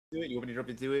You want me to jump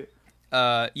into it?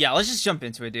 Yeah, let's just jump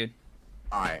into it, dude.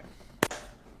 All right.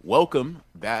 Welcome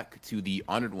back to the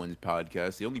Honored Ones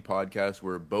podcast, the only podcast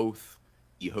where both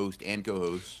the host and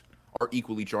co-host are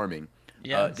equally charming.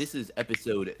 Yes. This is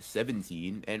episode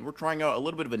 17, and we're trying out a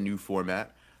little bit of a new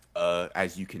format,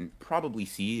 as you can probably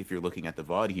see if you're looking at the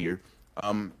VOD here,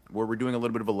 where we're doing a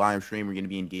little bit of a live stream. We're going to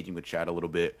be engaging with chat a little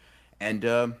bit,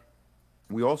 and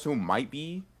we also might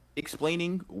be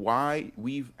explaining why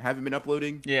we haven't been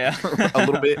uploading Yeah. a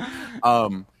little bit.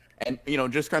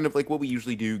 And just kind of like what we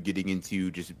usually do, getting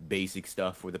into just basic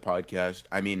stuff for the podcast.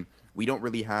 I mean, we don't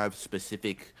really have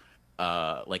specific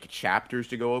like chapters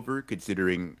to go over,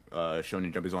 considering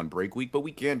Shonen Jump is on break week, but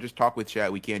we can just talk with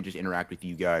chat. We can just interact with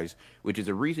you guys, which is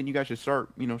a reason you guys should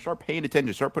start paying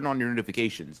attention, start putting on your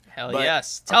notifications. Hell But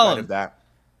yes. Tell outside him. of that,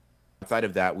 outside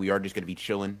of that, we are just going to be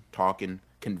chilling, talking,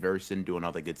 conversing, doing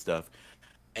all that good stuff.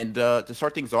 And to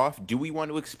start things off, do we want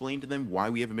to explain to them why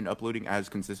we haven't been uploading as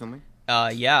consistently?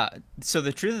 Yeah. So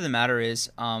the truth of the matter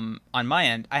is, on my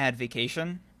end, I had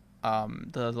vacation,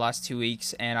 the last 2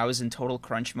 weeks, and I was in total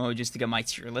crunch mode just to get my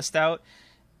tier list out.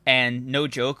 And no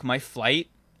joke, my flight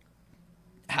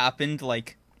happened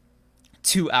like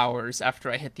 2 hours after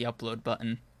I hit the upload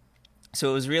button.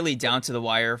 So it was really down to the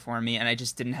wire for me, and I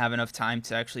just didn't have enough time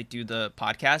to actually do the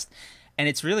podcast. And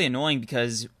it's really annoying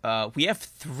because we have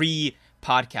three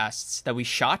podcasts that we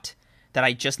shot that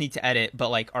I just need to edit, but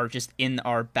like are just in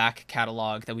our back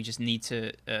catalog that we just need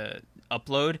to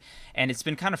upload. And it's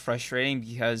been kind of frustrating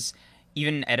because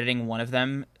even editing one of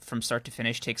them from start to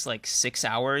finish takes like 6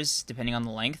 hours, depending on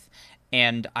the length.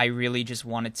 And I really just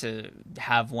wanted to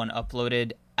have one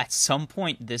uploaded at some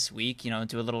point this week,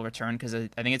 do a little return because I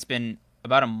think it's been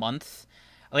about a month.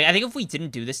 Like, I think if we didn't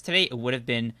do this today, it would have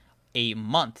been a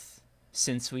month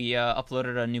since we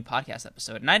uploaded a new podcast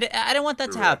episode, and I didn't want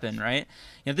that to happen, Correct.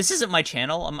 right? This isn't my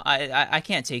channel. I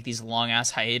can't take these long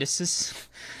ass hiatuses.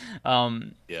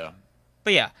 um, Yeah.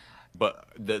 but yeah, But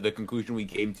the conclusion we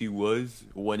came to was,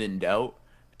 when in doubt,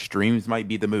 streams might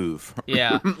be the move.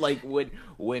 yeah, Like when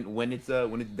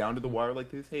it's down to the wire like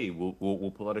this, hey,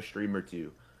 we'll pull out a stream or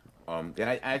two. And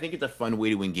I think it's a fun way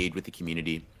to engage with the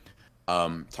community.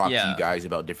 Talk to you yeah. guys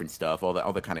about different stuff, all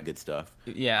the kind of good stuff.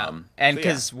 Yeah, Um, and so yeah.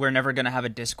 because we're never gonna have a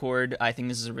Discord, I think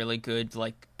this is a really good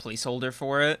like placeholder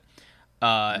for it.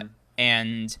 Uh, Mhm.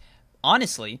 and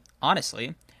honestly,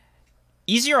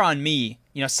 easier on me.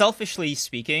 Selfishly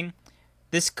speaking,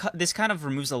 this kind of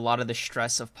removes a lot of the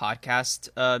stress of podcast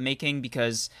making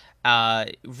because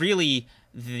really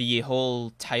the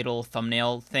whole title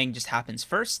thumbnail thing just happens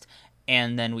first,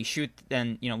 and then we shoot.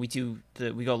 Then we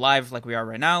go live like we are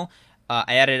right now.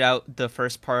 I edited out the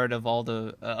first part of all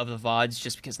the vods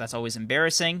just because that's always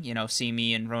embarrassing. See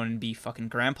me and Ronan be fucking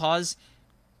grandpas,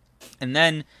 and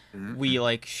then we Mhm.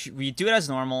 like we do it as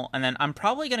normal, and then I'm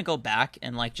probably gonna go back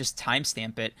and like just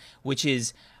timestamp it, which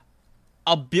is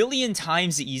a billion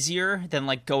times easier than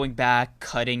like going back,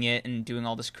 cutting it, and doing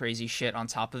all this crazy shit on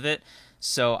top of it.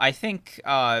 So I think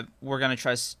we're gonna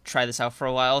try this out for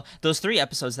a while. Those three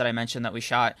episodes that I mentioned that we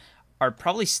shot are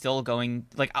probably still going.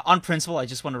 Like on principle, I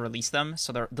just want to release them,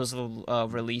 so those will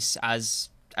release as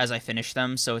I finish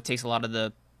them. So it takes a lot of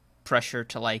the pressure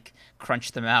to like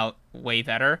crunch them out way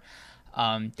better.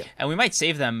 Yeah. And we might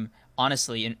save them.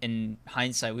 Honestly, in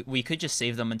hindsight, we could just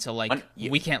save them until like One, yeah,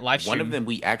 we can't live one of stream. them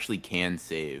we actually can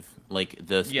save, like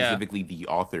the Yeah. specifically the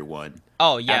author one.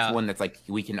 Oh That's yeah, one that's like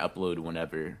we can upload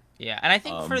whenever. yeah. And I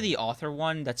think for Um, the author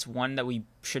one, that's one that we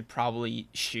should probably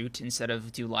shoot instead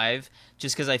of do live,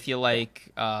 just because I feel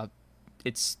like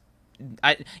it's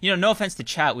no offense to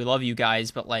chat, we love you guys,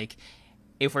 but like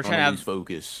if we're don't trying to lose have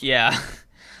focus. yeah,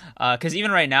 because even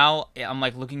right now I'm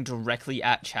like looking directly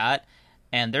at chat.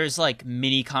 And there's like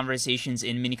mini conversations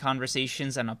in mini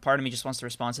conversations, and a part of me just wants to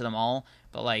respond to them all.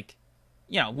 But like,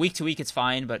 week to week it's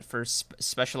fine, but for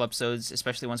special episodes,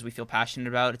 especially ones we feel passionate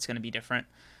about, it's going to be different.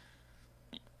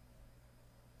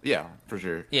 Yeah, for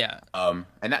sure. Yeah, And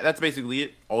that's basically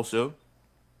it. Also,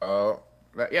 uh,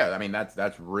 yeah, I mean that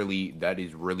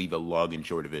is really the long and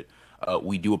short of it.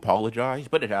 We do apologize,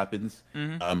 but it happens.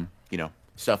 hmm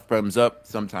Stuff comes up.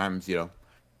 Sometimes,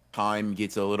 time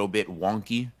gets a little bit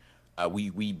wonky.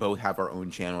 We both have our own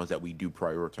channels that we do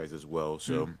prioritize as well.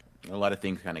 So a lot of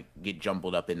things kind of get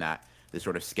jumbled up in this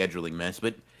sort of scheduling mess.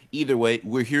 But either way,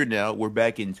 we're here now. We're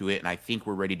back into it, and I think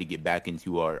we're ready to get back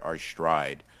into our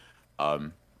stride.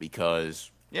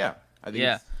 Because yeah, I think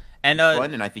yeah, and it's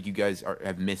fun, and I think you guys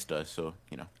have missed us. So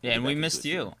we'll yeah, get and we back into missed it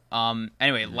soon. you.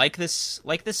 Anyway, Mhm. like this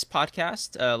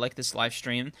podcast, like this live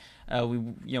stream.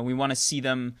 We want to see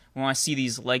them. We want to see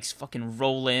these likes fucking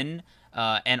roll in.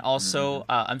 And also,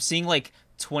 Mhm. I'm seeing like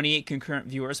 28 concurrent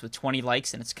viewers with 20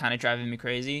 likes, and it's kind of driving me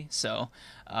crazy. So,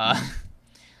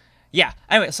 yeah.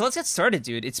 Anyway, so let's get started,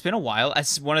 dude. It's been a while.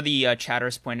 As one of the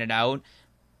chatters pointed out,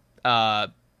 uh,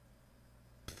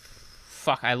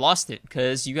 fuck, I lost it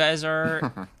because you guys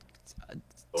are,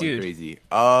 dude. Crazy.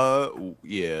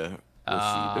 Yeah. Let's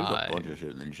see. There's a bunch of shit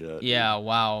in the chat. Yeah,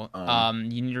 wow.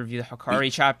 You need to review the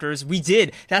Hikari chapters. We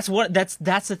did. That's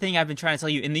the thing I've been trying to tell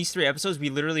you. In these 3 episodes, we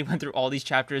literally went through all these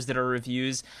chapters, did our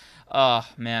reviews. Oh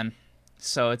man.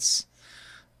 So it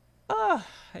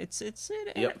hurts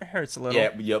a little.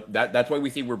 Yeah, yep. That's why we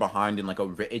say we're behind in like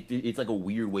it's like a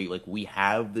weird way. Like we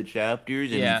have the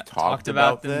chapters and we've talked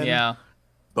about them. Yeah.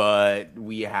 But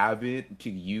we haven't to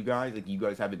you guys. Like you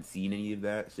guys haven't seen any of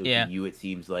that. So to you, it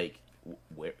seems like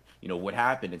where what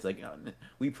happened. It's like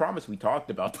we promised we talked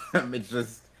about them. It's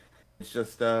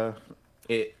just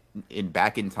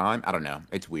back in time. I don't know.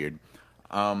 It's weird.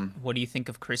 What do you think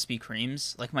of Krispy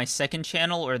Kremes? Like my second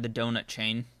channel or the donut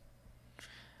chain?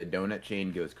 The donut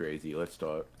chain goes crazy. Let's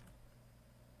talk.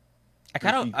 I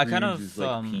kind of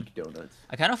peak donuts.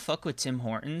 I kind of fuck with Tim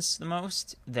Hortons the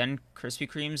most, then Krispy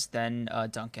Kremes, then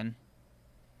Dunkin'.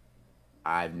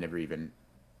 I've never even.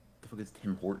 What the fuck is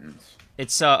Tim Hortons?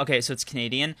 It's okay, so it's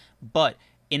Canadian, but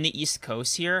in the East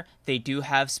Coast here, they do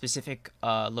have specific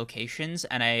locations,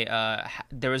 and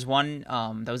there was one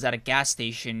that was at a gas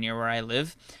station near where I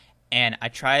live, and I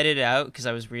tried it out because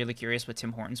I was really curious what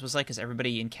Tim Hortons was like, because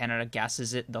everybody in Canada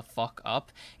gasses it the fuck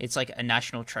up. It's like a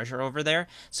national treasure over there.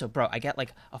 So, bro, I get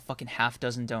like a fucking half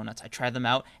dozen donuts. I try them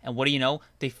out, and what do you know?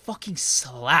 They fucking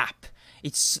slap.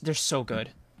 They're so good.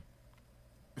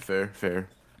 Fair.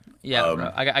 Yeah,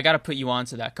 bro. I gotta put you on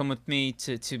to that. Come with me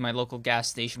to my local gas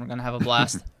station. We're gonna have a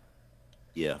blast.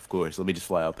 Yeah, of course. Let me just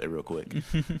fly out there real quick.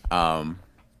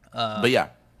 But yeah.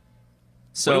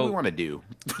 So what do we want to do?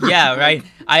 Yeah, right.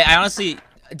 I honestly,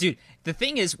 dude, the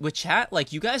thing is with chat,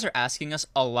 like you guys are asking us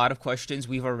a lot of questions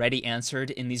we've already answered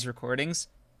in these recordings.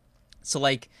 So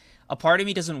like a part of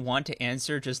me doesn't want to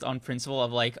answer just on principle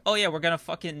of like, oh yeah, we're gonna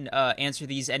fucking answer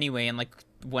these anyway and like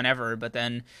whenever, but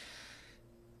then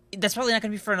that's probably not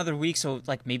gonna be for another week, so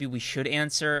like maybe we should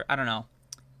answer. I don't know.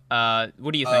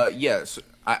 What do you think? Yes,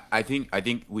 I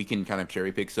think we can kind of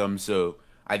cherry pick some. So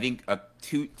I think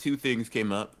two things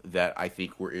came up that I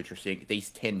think were interesting. They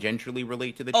tangentially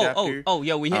relate to the chapter.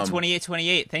 Yeah, we hit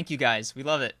 28. Thank you guys, we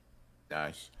love it.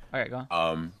 Nice. All right, go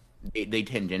on. They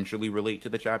tangentially relate to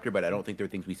the chapter, but I don't think they're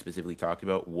things we specifically talked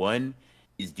about. One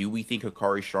is, do we think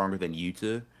Hikari's stronger than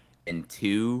Yuta? And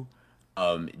two,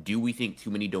 do we think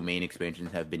too many domain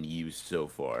expansions have been used so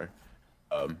far?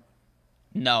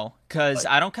 No, because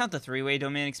I don't count the 3-way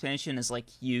domain expansion as like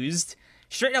used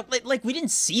straight up. Like we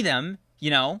didn't see them,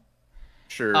 you know.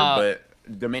 Sure, but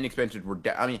domain expansions were.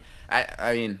 I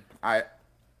mean,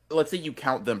 let's say you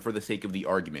count them for the sake of the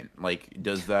argument. Like,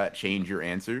 does that change your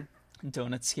answer?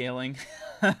 Donut scaling.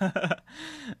 What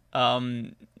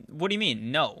do you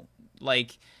mean? No,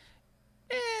 like,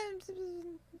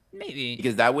 maybe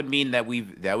because that would mean that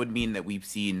we've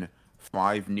seen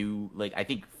 5 new, like I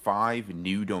think 5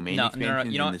 new domain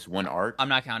expansions in this one arc. I'm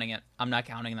not counting it. I'm not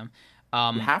counting them.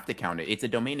 You have to count it. It's a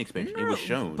domain expansion. It was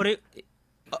shown. But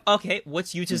okay,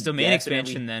 what's Yuta's domain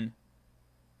expansion then?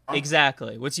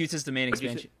 Exactly. What's Yuta's domain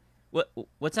expansion?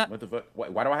 What's that? What the fuck?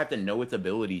 Why do I have to know its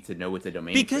ability to know it's a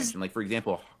domain expansion? Like, for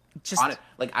example,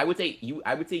 I would say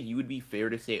you would be fair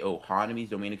to say, oh, Hanami's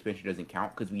domain expansion doesn't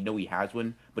count because we know he has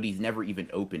one, but he's never even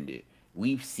opened it.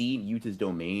 We've seen Yuta's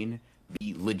domain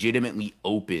be legitimately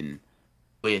open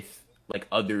with like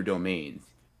other domains.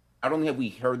 Not only have we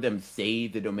heard them say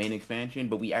the domain expansion,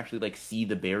 but we actually like see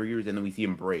the barriers and then we see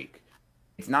them break.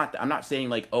 I'm not saying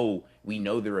like, oh, we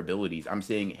know their abilities. I'm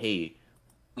saying, hey,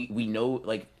 we know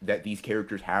like that these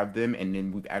characters have them, and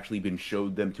then we've actually been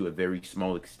showed them to a very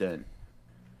small extent.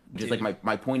 Just like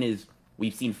my point is,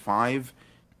 we've seen 5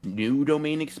 new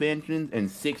domain expansions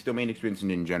and 6 domain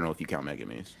expansions in general, if you count Mega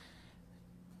Maze.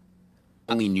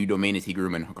 Only new domain is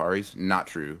Higuruma and Hikari's. Not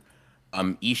true.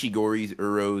 Ishigori's,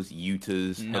 Uro's,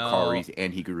 Yuta's, Hikari's,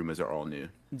 and Higuruma's are all new.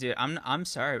 Dude, I'm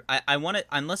sorry. I want to,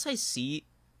 unless I see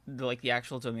the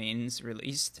actual domains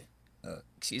released.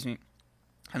 Excuse me.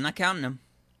 I'm not counting them.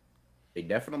 They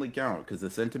definitely count because the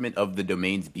sentiment of the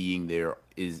domains being there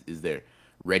is there.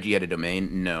 Reggie had a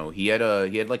domain. No, he had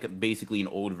like basically an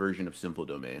old version of Simple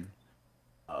Domain.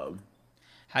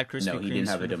 Had Krispy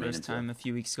Kremes for the first time a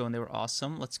few weeks ago, and they were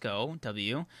awesome. Let's go,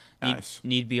 W. Nice.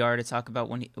 Need BR to talk about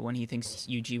when he thinks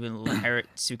Yuji will inherit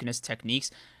Sukuna's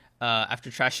techniques. After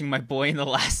trashing my boy in the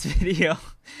last video.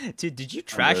 Dude, did you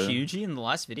trash Yuji in the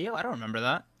last video? I don't remember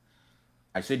that.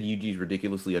 I said Yuji's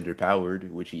ridiculously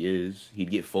underpowered, which he is. He'd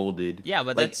get folded. Yeah,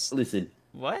 but like, listen.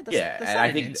 What? That's and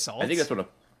I think that's what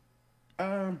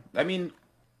I mean,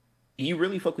 you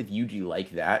really fuck with Yuji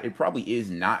like that, it probably is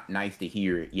not nice to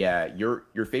hear. Yeah, your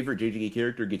favorite JJK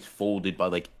character gets folded by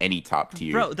like any top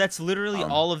tier. Bro, that's literally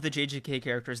Um, all of the JJK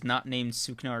characters not named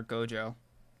Sukuna or Gojo.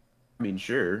 I mean,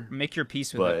 sure, Make your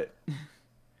peace with it. but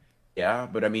yeah,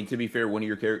 but I mean, to be fair, one of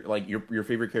your character, like your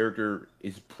favorite character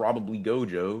is probably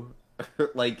Gojo.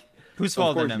 Like, Who's of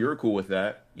folding course him? you're cool with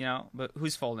that. You know, but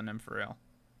who's folding him for real?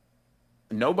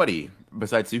 Nobody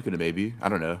besides Sukuna, maybe. I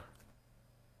don't know.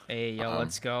 Hey, yo, Um,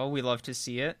 let's go. We love to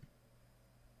see it.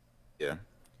 yeah.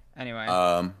 Anyway,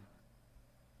 Um,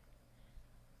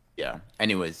 yeah.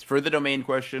 Anyways, for the domain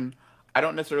question, I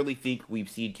don't necessarily think we've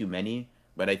seen too many,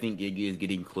 but I think Gigi is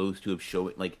getting close to of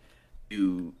showing like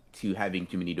to having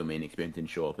too many domain expansions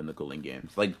show up in the cooling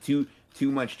games. Like too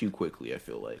much too quickly, I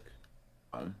feel like.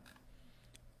 Um,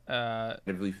 uh,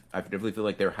 I definitely feel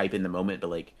like they're hyping the moment, but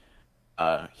like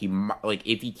like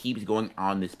if he keeps going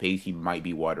on this pace, he might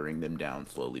be watering them down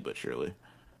slowly but surely,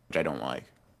 which I don't like.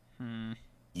 hmm.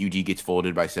 UG gets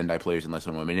folded by Sendai players in less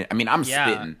than 1 minute. I mean, I'm Yeah,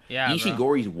 spitting. yeah, bro.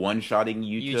 Ishigori's one-shotting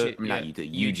Yuta. UG, I mean, not yeah,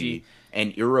 Yuta, UG. UG.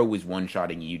 And Uro was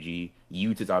one-shotting UG.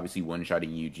 Yuta's obviously one-shotting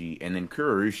UG. And then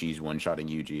Kurorushi's one-shotting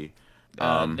UG.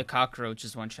 The cockroach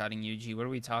is one-shotting UG. What are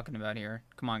we talking about here?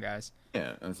 Come on, guys.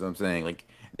 Yeah, that's what I'm saying. Like,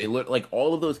 they look like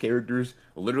all of those characters,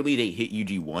 literally, they hit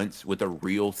UG once with a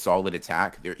real solid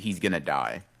attack. He's gonna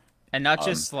die. And not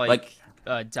just Like,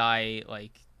 die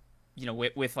like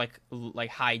with like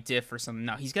high diff or something.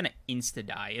 No, he's gonna insta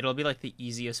die. It'll be like the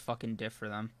easiest fucking diff for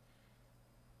them.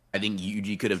 I think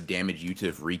UG could have damaged Yuta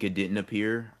if Rika didn't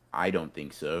appear. I don't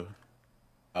think so.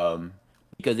 Um,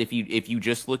 because if you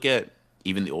just look at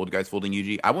even the old guys folding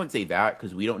Yuji, I wouldn't say that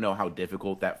because we don't know how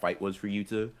difficult that fight was for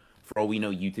Yuta. For all we know,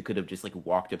 Yuta could have just like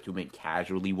walked up to him and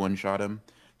casually one shot him.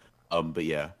 But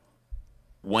yeah,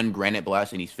 one granite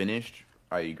blast and he's finished.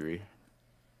 I agree.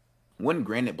 One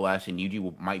granite blast and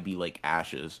Yuji might be like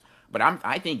ashes. But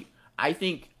I think I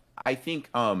think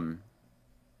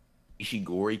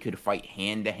Ishigori could fight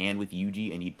hand to hand with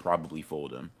Yuji and he'd probably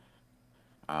fold him.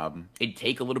 It'd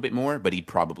take a little bit more, but he'd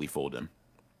probably fold him.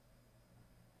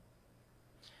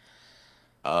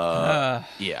 Uh, Uh,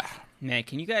 yeah. man,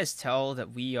 can you guys tell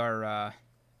that we are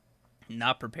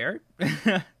not prepared?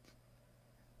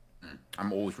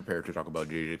 I'm always prepared to talk about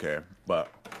JJK, but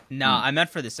Nah, I meant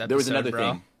for this there was episode, another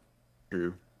bro. thing.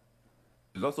 True.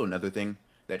 There's also another thing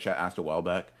that chat asked a while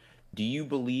back. Do you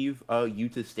believe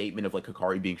Yuta's statement of like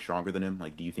Hikari being stronger than him?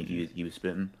 Like, do you think he was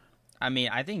spitting? I mean,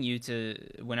 I think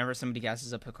Yuta, whenever somebody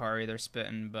gasses up Hikari, they're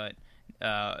spitting. But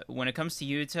when it comes to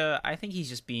Yuta, I think he's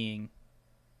just being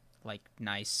like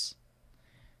nice.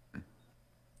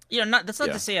 Not that's not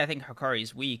Yeah. to say I think Hikari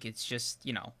is weak. It's just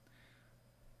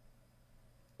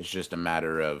It's just a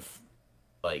matter of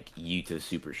like Yuta's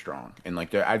super strong, and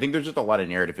like I think there's just a lot of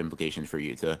narrative implications for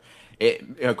Yuta.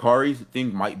 Hikari's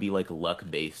thing might be like luck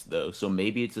based though, so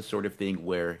maybe it's a sort of thing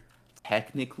where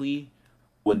technically,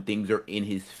 when things are in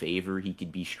his favor, he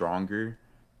could be stronger.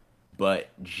 But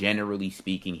generally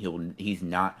speaking, he's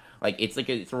not like it's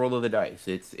a roll of the dice.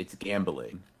 It's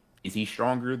gambling. Is he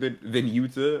stronger than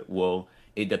Yuta? Well,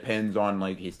 it depends on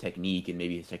like his technique, and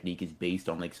maybe his technique is based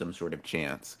on like some sort of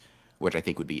chance, which I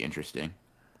think would be interesting.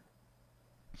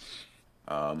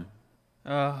 Um,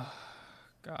 oh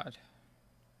god.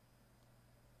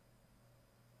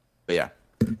 but yeah,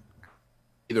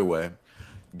 either way,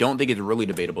 don't think it's really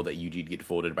debatable that Yuji'd get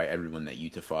folded by everyone that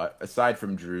Yuta fought. Aside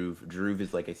from Druve, Druve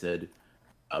is like I said,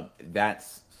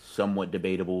 that's somewhat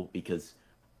debatable because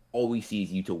all we see is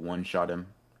Yuta one shot him,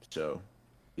 so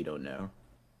we don't know.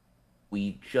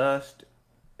 We just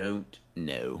don't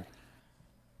know.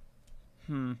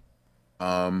 Hmm.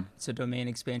 Um, It's a domain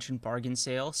expansion bargain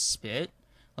sale. Spit.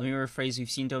 Let me rephrase. We've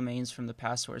seen domains from the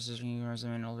past sources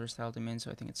in older style domains,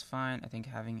 so I think it's fine. I think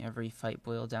having every fight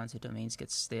boil down to domains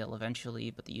gets stale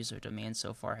eventually, but the use of domains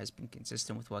so far has been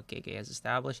consistent with what Gege has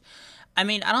established. I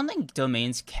mean, I don't think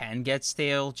domains can get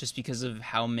stale just because of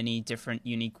how many different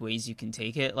unique ways you can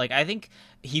take it. Like, I think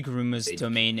Higuruma's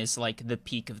domain is like the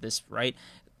peak of this, right?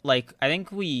 Like, I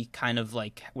think we kind of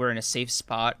like we're in a safe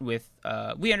spot with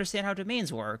we understand how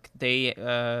domains work. They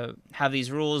have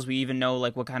these rules. We even know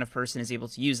like what kind of person is able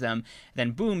to use them.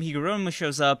 Then boom, Higuruma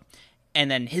shows up, and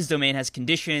then his domain has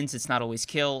conditions. It's not always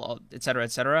kill, etc.,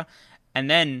 etc. And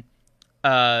then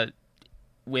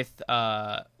with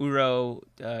Uro,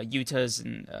 Yuta's,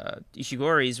 and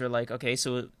Ishigori's, are like, okay,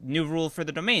 so new rule for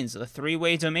the domains: a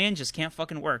three-way domain just can't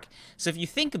fucking work. So if you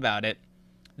think about it,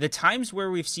 the times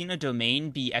where we've seen a domain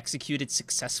be executed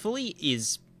successfully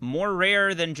is more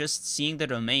rare than just seeing the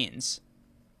domains.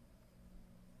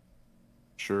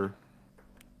 sure.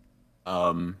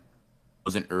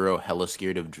 Wasn't Uro hella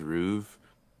scared of Druve?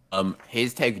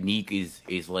 His technique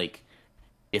is like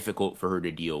difficult for her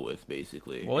to deal with.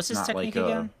 Basically, What was it's his not technique like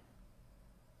again?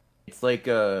 it's like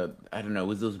I don't know, it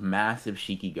was those massive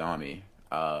shikigami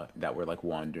that were like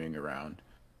wandering around.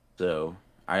 So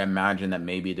I imagine that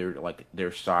maybe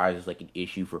their size is like an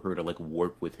issue for her to like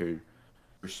work with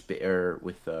or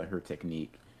with her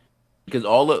technique. Because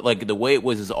all of like the way it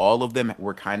was is all of them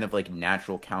were kind of like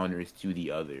natural counters to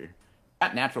the other.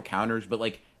 Not natural counters, but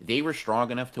like they were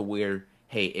strong enough to where,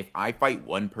 hey, if I fight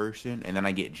one person and then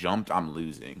I get jumped, I'm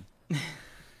losing.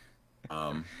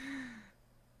 Um,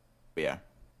 but yeah,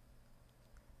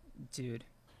 Dude.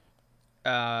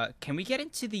 Can we get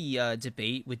into the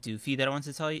debate with Doofy that I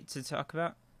wanted to tell you to talk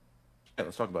about? yeah,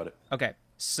 let's talk about it. Okay,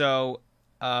 so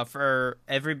for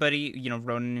everybody,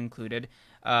 Ronan included,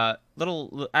 I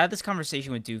had this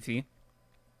conversation with Doofy,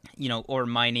 or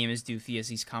my name is Doofy as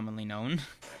he's commonly known,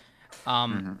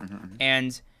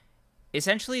 and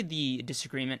essentially the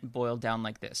disagreement boiled down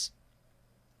like this: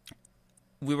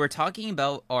 we were talking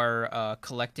about our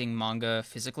collecting manga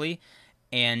physically,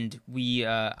 and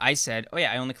I said, oh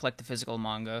yeah, I only collect the physical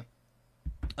manga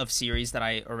of series that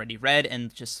I already read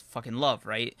and just fucking love,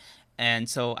 right? And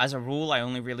so as a rule, I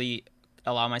only really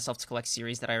allow myself to collect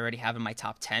series that I already have in my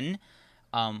top 10,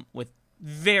 with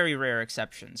very rare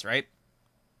exceptions, right?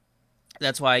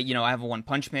 That's why, I have a One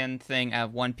Punch Man thing, I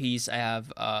have One Piece, I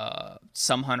have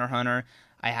some Hunter x Hunter,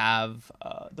 I have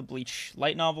the Bleach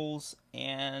light novels,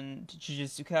 and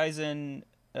Jujutsu Kaisen,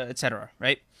 etc.,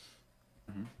 right?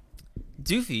 Hmm.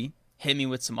 Doofy hit me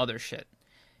with some other shit.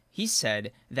 He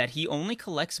said that he only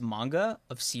collects manga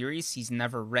of series he's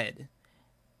never read.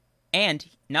 And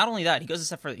not only that, he goes a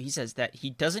step further. He says that he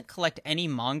doesn't collect any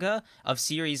manga of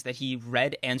series that he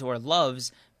read and or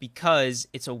loves because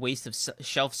it's a waste of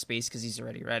shelf space because he's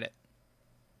already read it.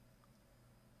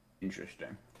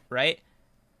 Interesting. Right?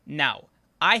 Now,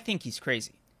 I think he's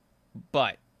crazy,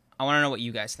 but I want to know what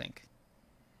you guys think.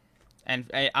 And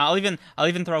I'll even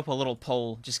throw up a little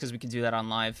poll just because we can do that on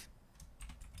live.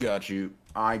 Got you.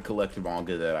 I collect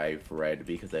manga that I've read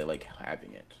because I like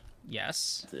having it.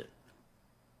 Yes. That's it.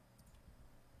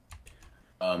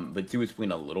 But to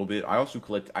explain a little bit, I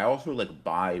also like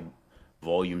buy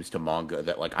volumes to manga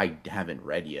that like I haven't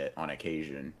read yet on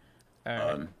occasion. All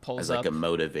right. As Polls like a up.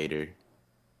 motivator.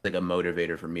 Like a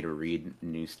motivator for me to read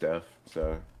new stuff.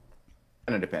 So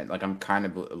kind of depends. Like I'm kind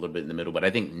of a little bit in the middle, but I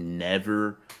think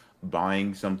never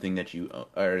buying something that you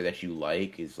or that you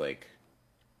like is like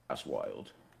that's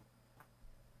wild.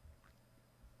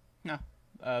 No.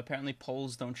 Apparently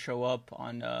polls don't show up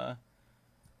on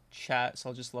chat, so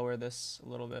I'll just lower this a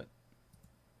little bit.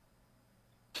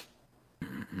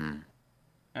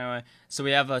 Anyway, so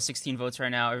we have 16 votes right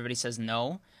now. Everybody says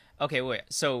no. Okay, wait.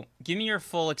 So give me your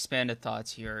full expanded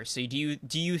thoughts here. So do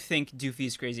you think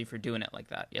Doofy's crazy for doing it like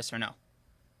that? Yes or no?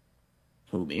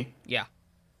 Who me? Yeah.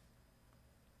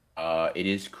 It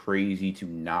is crazy to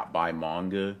not buy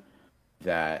manga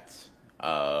that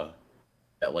uh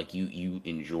that like you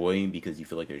enjoy because you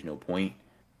feel like there's no point.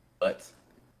 But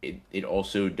it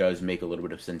also does make a little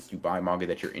bit of sense to buy manga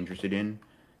that you're interested in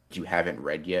that you haven't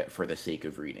read yet for the sake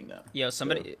of reading them. Yo, So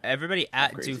everybody that's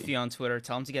at crazy. Doofy on Twitter,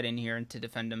 tell him to get in here and to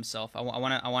defend himself. I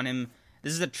want him.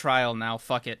 This is a trial now.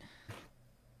 Fuck it.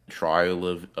 Trial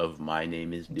of my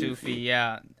name is Doofy, Doofy.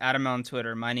 yeah. Add him on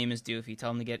Twitter. My name is Doofy.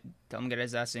 Tell him to get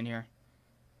his ass in here.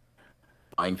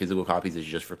 Buying physical copies is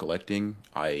just for collecting.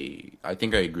 I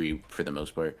think I agree for the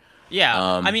most part. Yeah,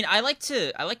 I Um, mean, I like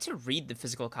to read the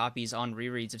physical copies on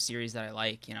rereads of series that I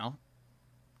like.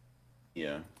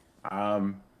 yeah.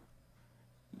 Um,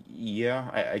 yeah,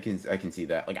 I can see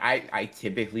that. Like I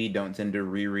typically don't tend to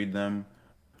reread them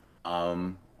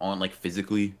on like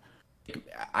physically.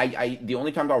 I the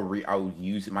only time I'll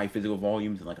use my physical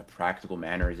volumes in like a practical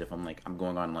manner is if I'm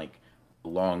going on like a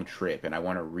long trip and I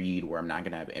want to read where I'm not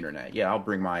gonna have internet. Yeah, I'll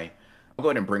go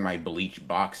ahead and bring my Bleach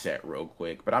box set real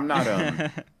quick. But I'm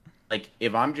not like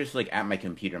if I'm just like at my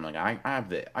computer, I'm like I have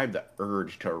the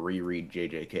urge to reread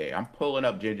JJK. I'm pulling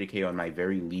up JJK on my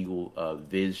very legal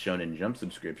Viz Shonen Jump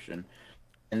subscription,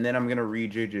 and then I'm gonna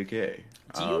read JJK.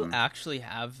 Do you actually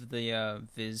have the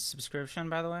Viz subscription,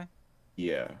 by the way?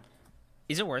 Yeah,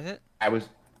 Is it worth it? I was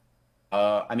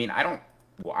I mean, I don't.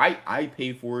 Well, I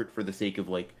pay for it for the sake of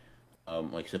like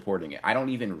supporting it. I don't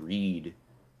even read.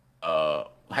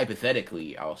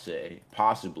 Hypothetically, I'll say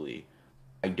possibly,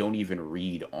 I don't even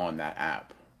read on that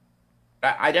app.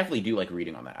 I definitely do like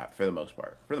reading on that app for the most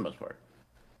part. For the most part,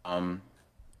 um,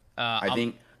 I I'm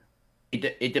think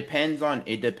it depends on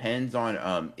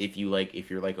if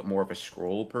you're like more of a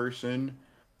scroll person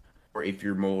or if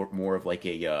you're more of like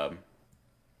a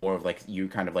more of like you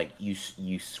kind of like you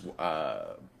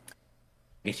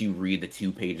I guess you read the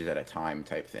 2 pages at a time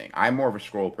type thing. I'm more of a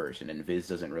scroll person, and Viz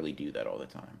doesn't really do that all the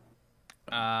time.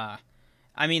 Uh,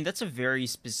 I mean, that's a very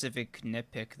specific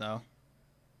nitpick, though.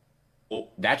 Well,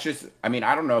 that's just, I mean,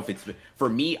 I don't know if it's for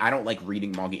me. I don't like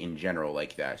reading manga in general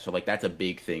like that. So like that's a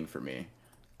big thing for me.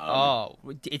 Um, Oh,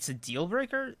 it's a deal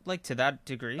breaker, like to that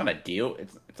degree? not a deal.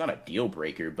 It's not a deal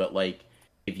breaker, but like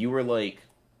if you were like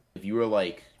if you were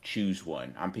like choose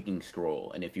one, I'm picking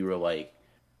scroll, and if you were like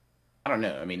I don't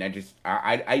know. I mean,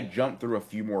 I jump through a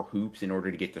few more hoops in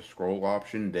order to get the scroll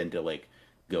option than to like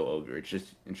go over. It's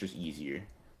just easier.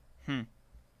 Hmm.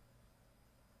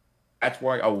 That's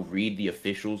why I'll read the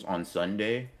officials on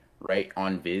Sunday, right,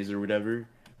 on Viz or whatever.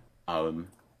 Um,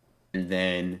 and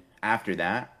then after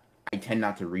that, I tend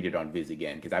not to read it on Viz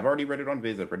again because I've already read it on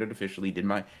Viz. I've read it officially, did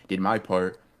my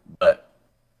part, but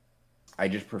I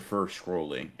just prefer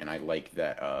scrolling, and I like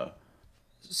that. I like that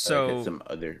So, some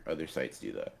other sites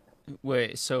do that.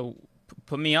 wait, so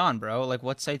put me on, bro. Like,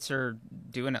 what sites are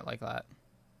doing it like that?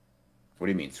 What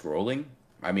do you mean scrolling?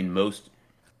 I mean most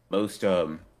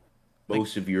Like,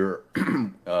 most of your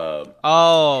uh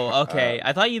oh, uh okay.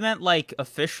 I thought you meant like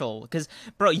official, because,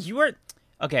 bro, you were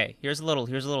okay. Here's a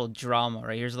little drama,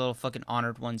 right? Here's a little fucking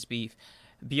honored ones beef.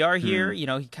 BR here, hmm, you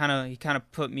know, he kind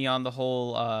of put me on the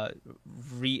whole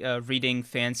reading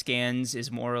fan scans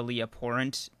is morally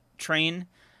abhorrent train.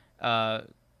 Uh,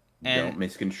 and don't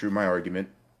misconstrue my argument.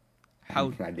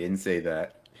 how I didn't say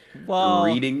that. well,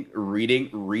 Reading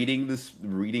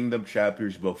the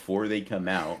chapters before they come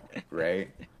out, right,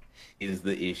 is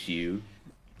the issue.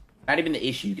 Not even the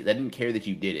issue, 'cause I didn't care that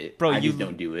you did it. bro, I just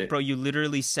don't do bro, it. you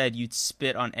literally said you'd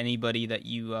spit on anybody that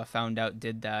you found out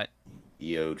did that.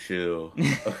 Yo, chill.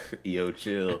 Yo,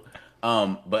 chill.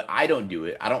 But I don't do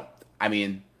it. I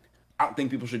mean, I don't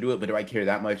think people should do it, but do I care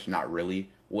that much? Not really.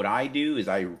 What I do is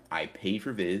I pay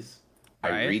for Viz. I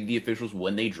Right? read the officials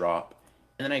when they drop,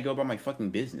 and then I go about my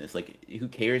fucking business. Like, who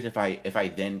cares if I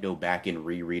then go back and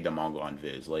reread the manga on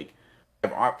Viz? Like,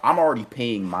 if I'm already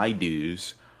paying my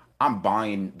dues. I'm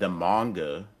buying the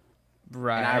manga, and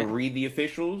I Right. read the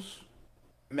officials.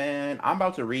 Man, I'm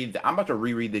about to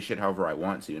reread this shit however I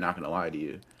want to. Not gonna lie to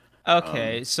you.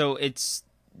 Okay, so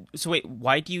wait,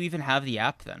 why do you even have the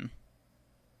app then?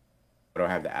 But I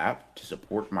have the app to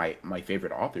support my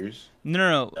favorite authors. No,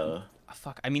 no, no. Uh,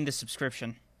 Fuck, I mean the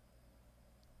subscription.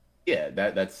 yeah,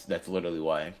 that's literally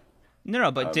why. No,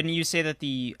 no, but Um, didn't you say that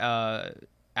the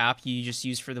app you just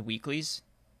use for the weeklies?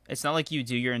 It's not like you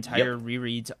do your entire yep,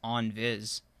 rereads on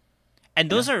Viz. And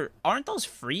yeah, those aren't those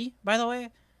free, by the way?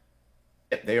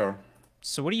 yep, they are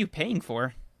So what are you paying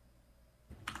for?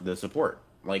 the support.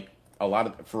 Like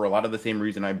for a lot of the same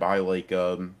reason I buy like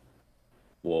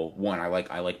well, one I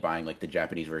like buying like the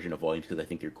Japanese version of volumes because I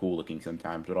think they're cool looking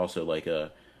sometimes, but also like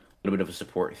a little bit of a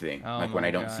support thing. Oh Like when my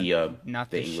I don't god. see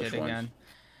Not the this shit English ones. again.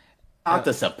 Not Uh,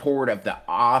 the support of the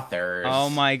oh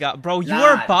authors. my god, bro, you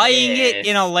are Not buying it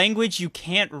in a this. language you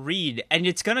can't read, and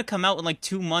it's gonna come out in like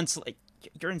 2 months. Like,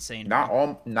 you're insane, Not bro.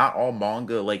 all not all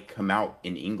manga like come out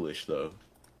in English though.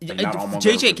 Like not all manga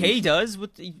are JJK released. does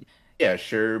with the, Yeah,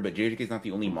 sure, but JJK is not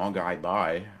the only manga I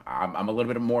buy. I'm a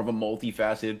little bit more of a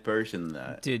multifaceted person than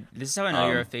that. dude. This is how I know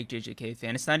you're a Um, fake JJK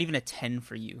fan. It's not even a 10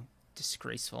 for you.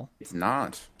 Disgraceful. it's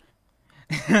not.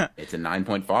 It's a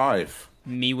 9.5.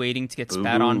 Me waiting to get Boo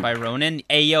spat on boo. by Ronan.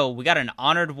 Hey yo, we got an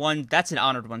honored one. That's an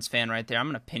honored one's fan right there. I'm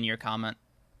gonna pin your comment.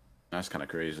 That's kind of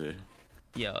crazy.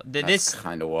 Yo, That's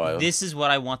kind of wild. this is what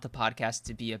I want the podcast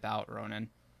to be about, Ronan.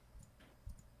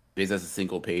 Is that a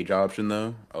single page option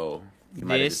though? Oh, you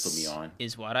might have just put me This on.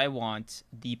 is what I want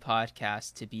the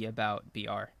podcast to be about,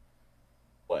 BR.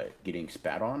 What? Getting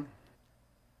spat on?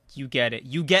 You get it.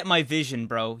 You get my vision,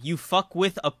 bro. You fuck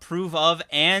with, approve of,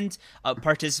 and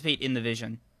participate in the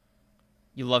vision.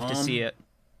 You love to see Um, it.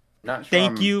 Not sure.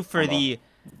 Thank you for the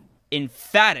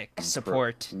emphatic I'm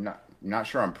support. not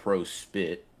sure I'm pro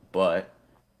spit, but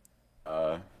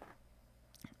uh,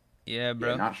 Yeah, yeah,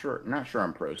 bro. not sure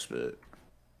I'm pro spit.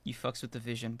 You fucks with the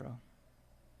vision, bro.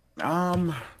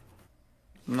 I'm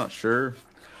not sure,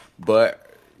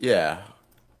 but yeah,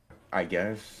 I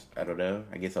guess I don't know.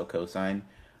 I guess I'll co-sign.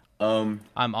 I'm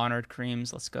honored,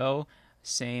 Creams. Let's go.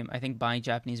 Same. I think buying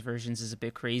Japanese versions is a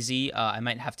bit crazy. I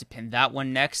might have to pin that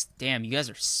one next. Damn, you guys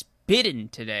are spitting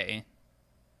today.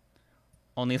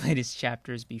 Only latest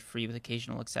chapters be free with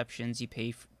occasional exceptions. You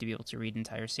pay to be able to read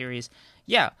entire series.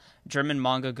 Yeah, German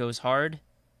manga goes hard.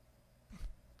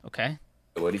 Okay.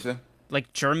 What do you say?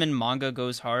 Like German manga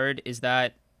goes hard. Is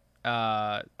that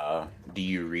uh Do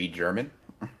you read German?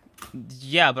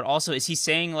 yeah, but also is he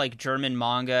saying like German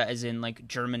manga as in like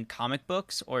German comic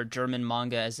books or German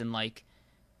manga as in like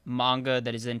manga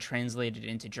that is then translated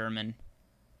into German?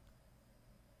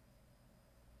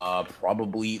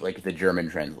 Probably like the German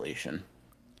translation.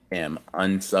 Am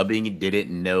unsubbing, didn't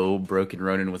know Broken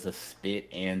Ronin was a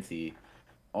spit anti.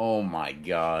 Oh my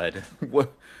god.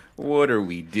 What are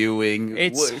we doing?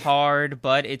 It's hard,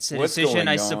 but it's a What's decision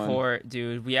I going on? support,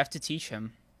 dude. We have to teach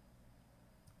him.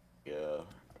 Yeah.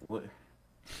 What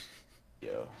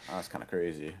yeah, that's kinda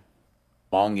crazy.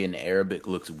 Manga in Arabic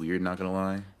looks weird, not gonna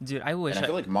lie. Dude, I And wish I I.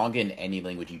 feel like manga in any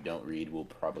language you don't read will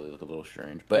probably look a little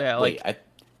strange. But Yeah, wait, like, I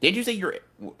did you say you're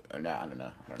nah, I don't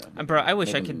know. I don't know. bro, I wish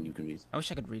I Maybe could. you can read. I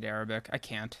wish I could read Arabic. I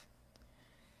can't.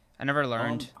 I never Um,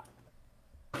 learned.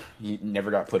 you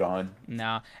never got put on.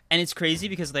 No. And it's crazy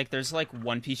because like there's like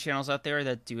One Piece channels out there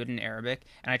that do it in Arabic,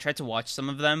 and I tried to watch some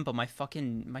of them, but my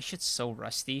shit's so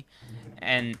rusty,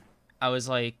 and I was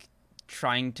like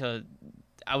trying to.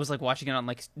 I was like watching it on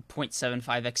like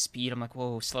 0.75x speed. I'm like,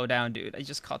 whoa, slow down, dude. I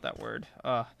just caught that word.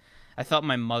 I felt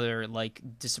my mother like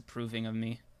disapproving of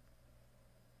me.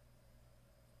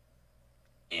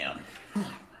 Damn.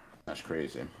 That's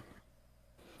crazy.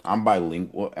 I'm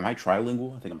bilingual. Am I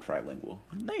trilingual? I think I'm trilingual.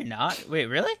 No, you're not. Wait,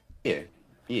 really? Yeah.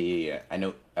 Yeah. I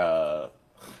know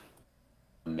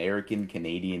American,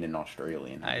 Canadian, and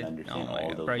Australian. I can Oh understand my all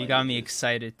god, those bro, you got me languages.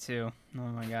 excited too. Oh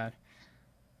my god.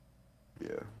 Yeah.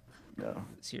 No.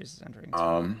 Series is entering.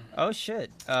 Um, Oh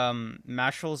shit.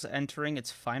 Mashal's entering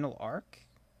its final arc.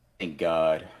 thank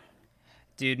God.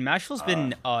 Dude, Mashal's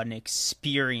been an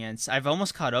experience. I've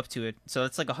almost caught up to it, so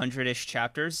it's like 100-ish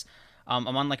chapters. I'm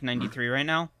on like 93 right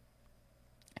now.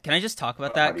 Can I just talk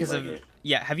about How that? do you Because like of it?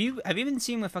 yeah, have you been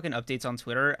seeing my fucking updates on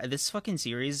Twitter? This fucking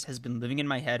series has been living in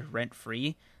my head rent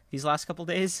free these last couple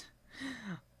days.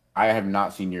 I have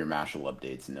not seen your Mashal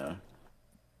updates, no.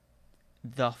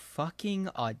 The fucking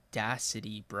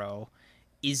audacity, bro.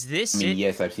 Is I this mean, it?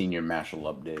 yes, I've seen your Mashal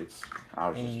updates. I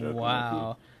was just joking with you.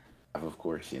 Wow. I've of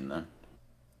course seen them.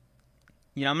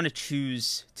 You know, I'm gonna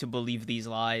choose to believe these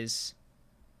lies.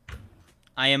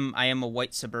 I am a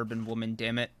white suburban woman,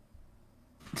 damn it.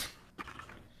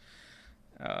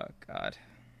 Oh god.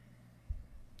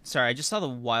 Sorry, I just saw the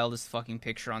wildest fucking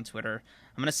picture on Twitter.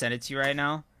 I'm gonna send it to you right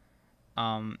now.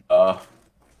 Um, Uh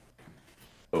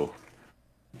oh. Oh,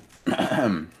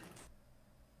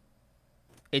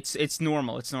 it's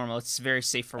normal. It's normal. It's very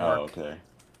safe for work. okay.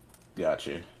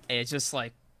 Gotcha. It's just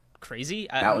like crazy.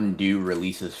 Mountain Dew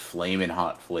releases flaming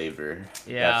hot flavor.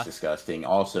 Yeah. That's disgusting.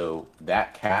 Also,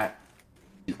 that cat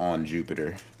is on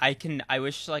Jupiter. I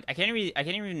wish like I can't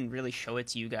even really show it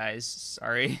to you guys.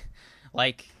 Sorry.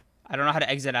 Like I don't know how to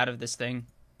exit out of this thing.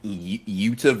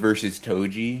 Yuta versus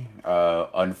Toji.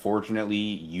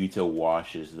 Unfortunately, Yuta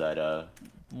washes that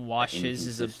Washes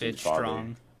is a bit inconsistent father.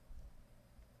 strong.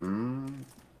 Mm,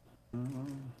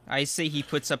 I say he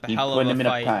puts up a he hell putting of him a in a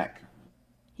fight. pack.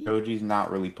 Toji's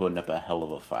not really putting up a hell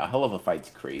of a fight. A hell of a fight's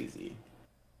crazy.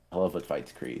 A hell of a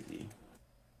fight's crazy.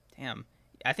 Damn.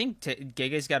 I think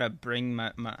Giga's got to bring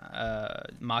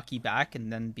Maki back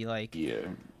and then be like, Yeah,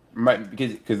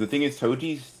 because the thing is,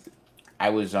 Toji's. I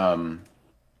was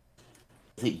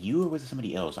is it you or was it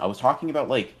somebody else? I was talking about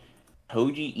like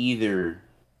Toji either.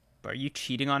 "Are you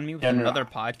cheating on me with No, no, no. another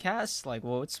podcast? Like,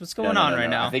 what's No, going no, on no, right no.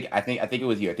 now?" I think it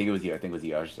was you. I think it was you. I think it was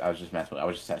you. I was just messing with. I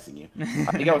was just testing you.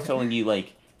 I think I was telling you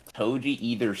like Toji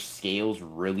either scales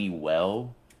really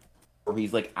well, or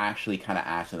he's like actually kind of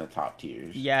ass in the top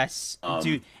tiers. Yes, Um,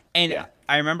 dude. And yeah.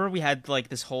 I remember we had like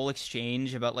this whole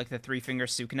exchange about like the three finger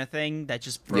Sukuna thing that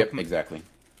just broke Yep, my. exactly.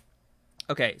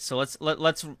 Okay, so let's.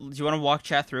 Do you want to walk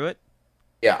chat through it?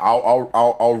 Yeah,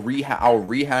 I'll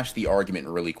rehash the argument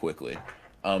really quickly.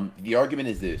 The argument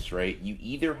is this, right? You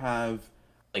either have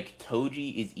like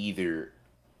Toji is either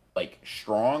like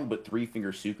strong but three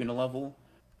finger Sukuna level,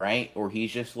 right? Or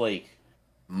he's just like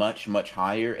much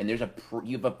higher, and you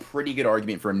have a pretty good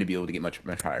argument for him to be able to get much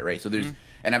higher, right? So there's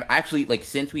and I've actually like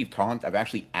since we've talked, I've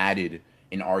actually added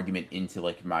an argument into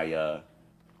like my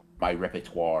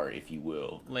repertoire, if you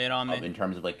will, Lay it on me. in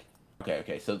terms of like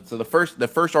okay. So the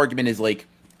first argument is like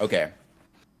okay,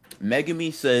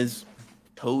 Megumi says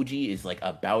Toji is like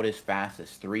about as fast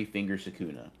as three finger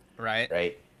Sukuna, Right.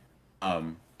 right?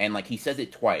 And like he says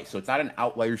it twice, so it's not an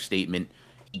outlier statement.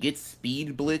 He gets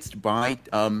speed blitzed by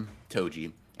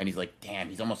Toji, and he's like, damn,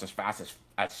 he's almost as fast as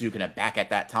Sukuna back at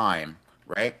that time,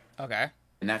 right? Okay.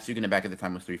 And that Sukuna back at the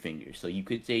time was three fingers. So you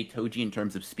could say Toji in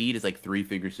terms of speed is like three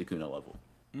finger Sukuna level,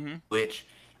 which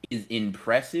is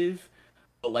impressive.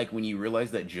 But like when you realize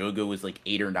that Jogo was like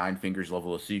 8 or 9 fingers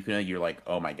level of Sukuna, you're like,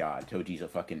 oh my god, Toji's a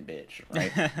fucking bitch,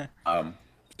 right?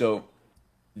 So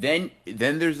then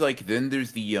there's like the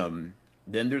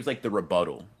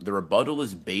rebuttal. The rebuttal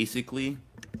is basically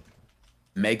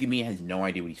Megumi has no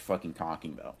idea what he's fucking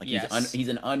talking about. Like Yes. he's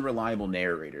an unreliable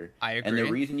narrator. I And the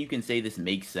agree. reason you can say this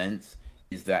makes sense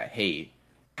is that, hey,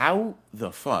 how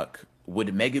the fuck would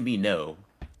Megumi know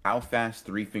how fast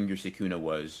Three Finger Sukuna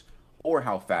was or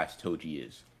how fast Toji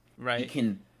is? He Right.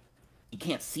 can he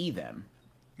can't see them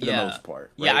for the Yeah. most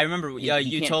part, Yeah, I right? remember. He Yeah, he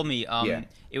you can't. told me. Yeah,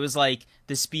 It was like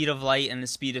the speed of light and the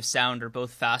speed of sound are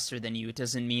both faster than you. It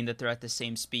doesn't mean that they're at the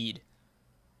same speed.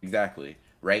 exactly.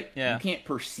 Right? You Yeah. can't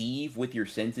perceive with your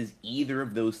senses either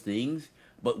of those things,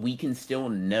 but we can still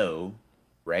know,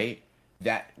 right,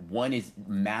 that one is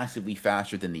massively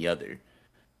faster than the other.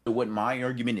 So what my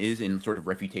argument is in sort of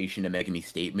refutation of Megumi's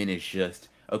statement is just,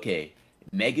 okay,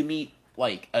 Megumi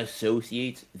like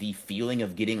associates the feeling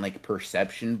of getting like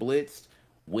perception blitzed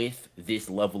with this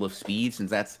level of speed since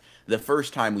that's the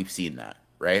first time we've seen that,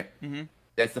 right? Hmm.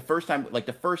 That's the first time, like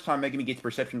the first time Megumi gets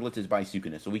perception blitz is by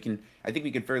Sukuna. So we can, I think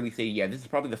we can fairly say, yeah, this is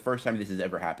probably the first time this has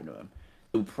ever happened to him.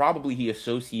 So probably he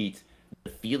associates the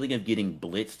feeling of getting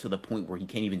blitzed to the point where he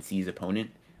can't even see his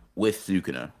opponent with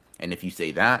Sukuna. And if you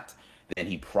say that, then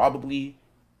he probably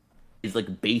is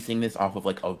like basing this off of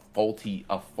like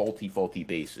faulty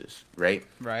basis, right?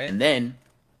 Right. And then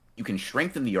you can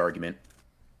strengthen the argument.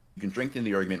 You can strengthen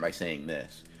the argument by saying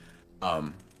this.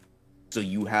 Um, so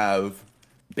you have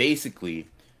basically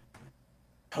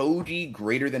Toji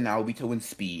greater than Naobito in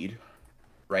speed,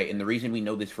 right? And the reason we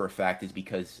know this for a fact is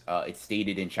because it's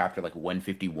stated in chapter like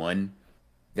 151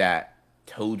 that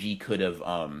Toji could have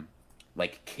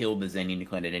like killed the Zenin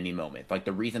clan at any moment. Like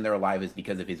the reason they're alive is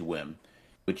because of his whim,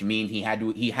 which means he had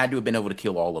to have been able to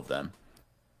kill all of them.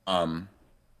 Um,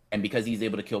 and because he's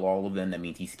able to kill all of them, that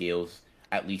means he scales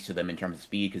at least to them in terms of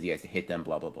speed because he has to hit them.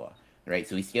 Blah blah blah. Right?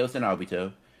 So he scales to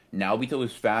Naobito. Naobito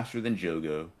is faster than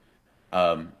Jogo,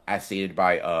 as stated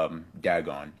by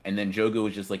Dagon, and then Jogo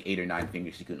is just like 8 or 9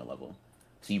 finger Sukuna level.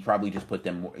 So you probably just put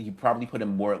them. You probably put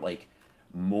him more at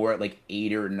like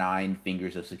 8 or 9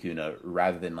 fingers of Sukuna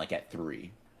rather than like at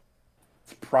 3.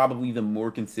 It's probably the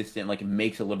more consistent. Like it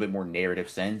makes a little bit more narrative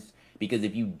sense because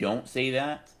if you don't say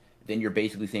that, then you're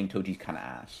basically saying Toji's kind of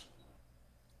ass.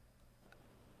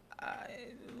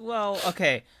 Well,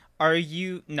 okay. Are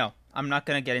you? No, I'm not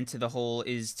gonna get into the whole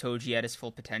is Toji at his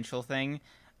full potential thing.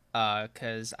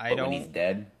 Cause I But when he's don't.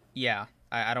 dead, Yeah,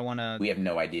 I don't want to. we have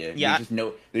no idea. Yeah,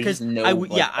 There's because just no I would.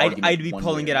 like Yeah, argument I'd be one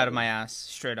way pulling or it out of another. my ass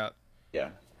straight up. Yeah.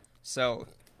 So,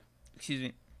 excuse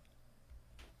me.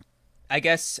 I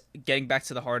guess getting back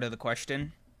to the heart of the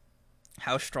question,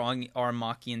 how strong are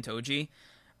Maki and Toji?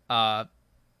 Uh,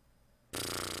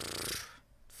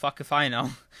 Fuck if I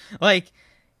know. Like,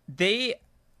 they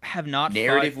have not fought.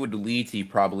 Narrative would lead to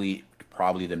probably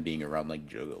them being around like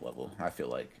Jogo level. I feel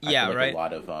Yeah, like a right.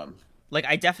 lot of Like,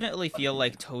 I definitely feel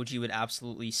like Toji would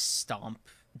absolutely stomp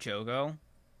Jogo.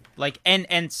 Like,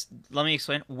 let me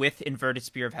explain. With Inverted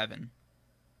Spear of Heaven.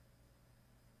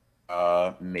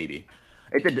 maybe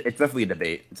it's definitely a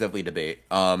debate. It's definitely a debate.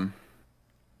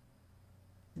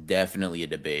 Definitely a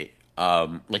debate.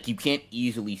 Like you can't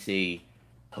easily say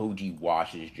Toji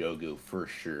washes Jogo for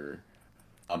sure.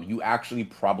 You actually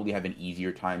probably have an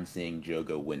easier time saying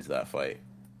Jogo wins that fight.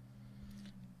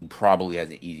 Probably has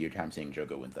an easier time saying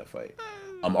Jogo wins that fight.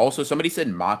 Also, somebody said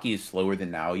Maki is slower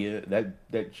than Naoya.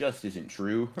 That just isn't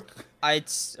true.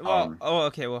 Well, um, oh,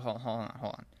 okay, well, hold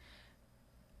on.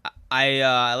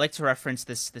 I like to reference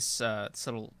this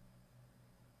little.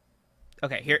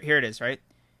 Okay, here it is, right?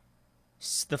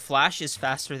 The Flash is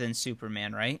faster than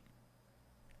Superman, right?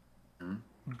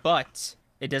 But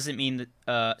it doesn't mean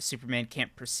that Superman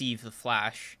can't perceive the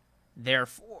Flash.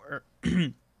 Therefore,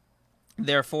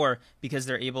 because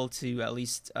they're able to at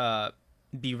least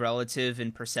be relative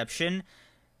in perception,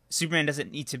 Superman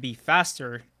doesn't need to be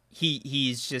faster.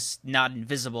 He's just not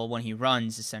invisible when he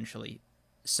runs, essentially.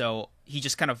 So he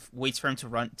just kind of waits for him to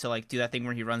run to like do that thing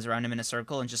where he runs around him in a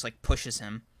circle and just like pushes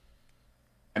him.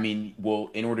 I mean, well,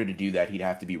 in order to do that, he'd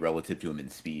have to be relative to him in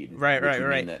speed, Right, which right, would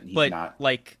mean right. that he's But not.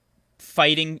 like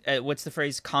fighting, what's the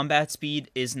phrase? Combat speed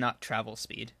is not travel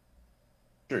speed.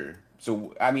 Sure.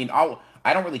 So I mean,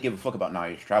 I don't really give a fuck about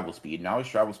Naoya's travel speed. Naoya's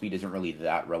travel speed isn't really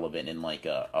that relevant in like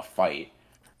a fight.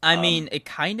 I mean, it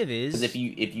kind of Because is. if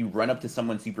you run up to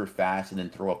someone super fast and then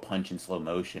throw a punch in slow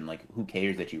motion, like who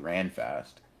cares that you ran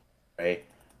fast, right?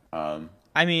 Um,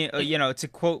 I mean, like to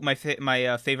quote my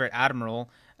favorite admiral,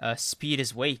 "Speed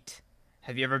is weight."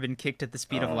 Have you ever been kicked at the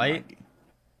speed of oh my, light,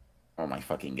 oh my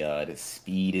fucking god,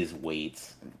 speed is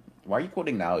weight. Why are you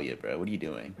quoting Naoya, bro? What are you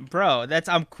doing? bro?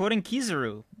 I'm quoting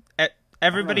Kizaru. I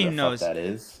don't know Everybody who the fuck knows that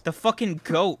is. the fucking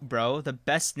goat, bro. The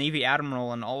best Navy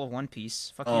admiral in all of One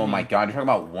Piece. Fuck you Oh my mean? god, you're talking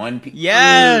about One Piece.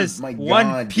 Yes, My One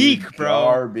god, Peak, dude, bro.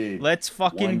 garbage. Let's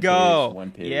fucking One go. Piece,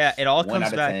 One Piece. Yeah, it all One comes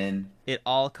out of back. 10. It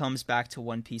all comes back to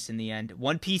One Piece in the end.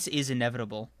 One Piece is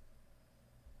inevitable.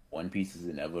 One Piece is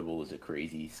inevitable is a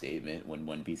crazy statement when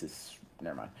One Piece is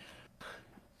never mind.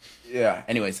 Yeah.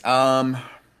 Anyways,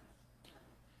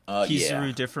 Kizaru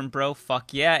yeah. different, bro.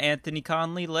 Fuck yeah, Anthony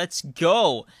Conley. Let's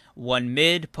go. One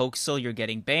mid. Pokesel, you're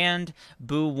getting banned.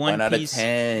 Boo, One 1 out of Piece.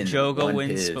 10. Jogo One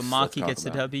wins, but Piece. Let's Maki talk gets the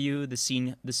about. W. The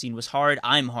scene was hard.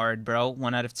 I'm hard, bro.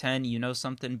 1 out of 10. You know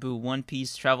something. Boo, One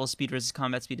Piece. Travel speed versus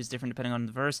combat speed is different depending on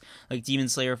the verse. Like Demon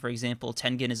Slayer, for example,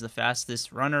 Tengen is the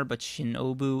fastest runner, but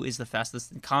Shinobu is the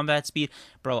fastest in combat speed.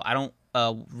 Bro, I don't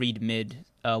read mid.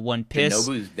 One Piece.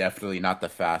 Shinobu is definitely not the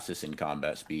fastest in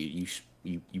combat speed.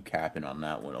 You capping on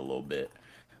that one a little bit.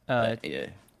 Uh, Yeah.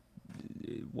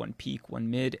 One peak, one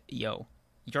mid. Yo,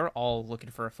 you're all looking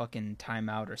for a fucking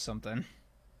timeout or something.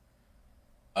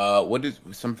 What is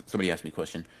somebody asked me a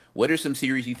question. What are some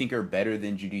series you think are better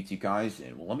than Jujutsu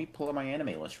Kaisen? Well, let me pull up my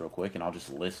anime list real quick, and I'll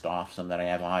just list off some that I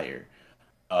have higher.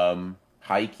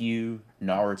 Haikyuu,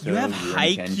 Naruto, You have Rurouni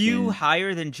Haikyuu Kenshin.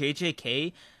 higher than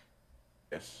JJK?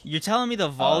 Yes. You're telling me the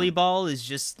Um, volleyball is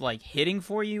just like hitting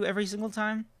for you every single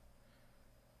time?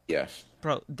 yes.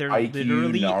 Bro, they're Haikyuu,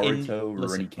 literally in Naruto,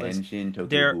 listen, Rurouni Kenshin,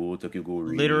 they're Tokyo Ghoul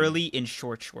Reading. literally in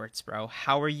short shorts, bro.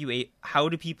 How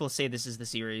do people say this is the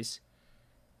series?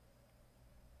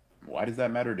 Why does that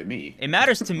matter to me? It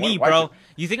matters to me, Why bro.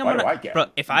 You think I'm why do gonna, I get bro? it?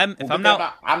 If I'm Well,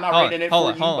 not, I'm not hold on, rating it hold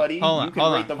for on, you, hold on, buddy. hold on, You can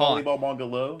hold rate on, the hold on. volleyball manga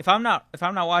low. If I'm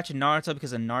not watching Naruto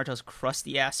because of Naruto's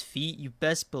crusty ass feet, you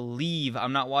best believe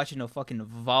I'm not watching no fucking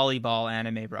volleyball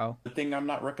anime, bro. The thing I'm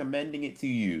not recommending it to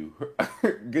you.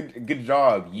 Good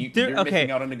job. You're Okay,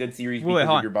 missing out on a good series wait, because hold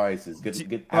of on. your biases. Good,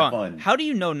 Hold have on. fun. How do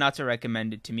you know not to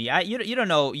recommend it to me? You don't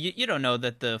know you don't know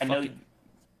that the I know. fucking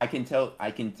I can tell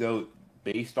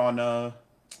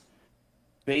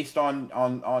based on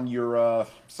on your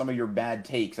some of your bad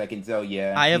takes. I can tell.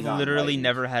 Yeah, I he's have not literally enlightened.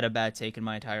 never had a bad take in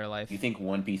my entire You life. think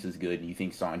One Piece is good, and you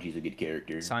think Sanji's a good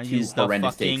character. Two Sanji's the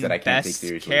horrendous takes that fucking I can't take best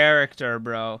seriously. character,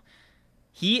 bro.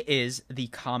 He is the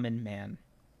common man.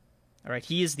 All right,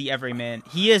 he is the everyman.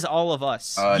 He is all of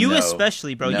us. You No,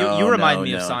 especially, bro. You no, remind no,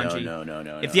 me of no, no, Sanji. no, no,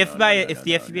 no, If no, the no, no, FBI no, if no,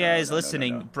 the no, FBI no, is no, no, no,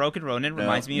 listening, no. Broken Ronin No,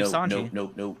 reminds me of no, no, Sanji.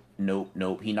 no, no, no,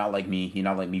 no. He not like me. He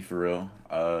not like me for real.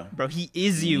 Bro, he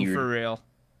is you Weird. for real.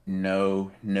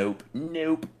 No, nope.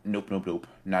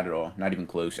 Not at all. Not even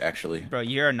close, actually. Bro, you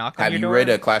hear a knock on Have your you door? read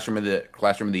a Classroom of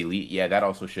the Elite? Yeah, that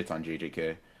also shits on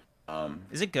JJK.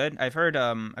 Is it good? I've heard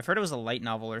it was a light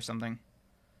novel or something.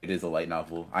 It is a light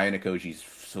novel. Ayano Koji's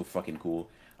so fucking cool.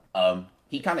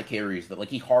 He kind of carries the like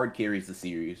he hard carries the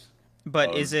series. But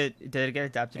Um, did it get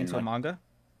adapted and into a like manga?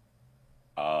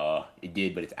 it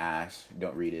did, but it's ass.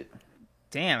 Don't read it.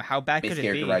 Damn, how bad could it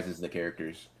be? Mischaracterizes the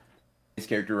characters.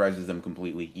 Mischaracterizes them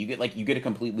completely. You get a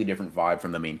completely different vibe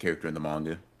from the main character in the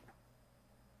manga.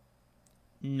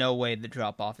 No way the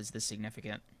drop off is this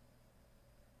significant.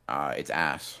 It's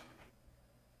ass.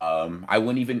 I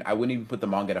wouldn't even put the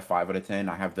manga at a 5 out of 10.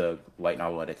 I have the light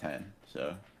novel at a 10.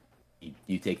 So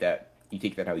you take that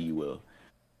how you will.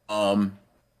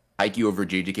 Haikyuu over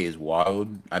JJK is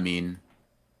wild. I mean,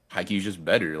 Haikyuu's just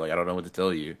better. Like I don't know what to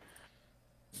tell you.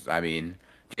 I mean,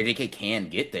 JJK can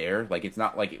get there. Like it's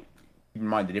not like keep in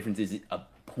mind the difference is a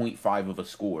point 0.5 of a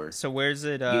score. So where's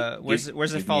it Give- where's it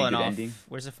give me a falling good off? ending.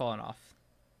 Where's it falling off?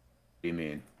 What do you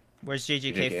mean? Where's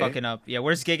JJK JJK? fucking up? Yeah,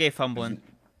 where's Gege fumbling?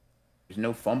 There's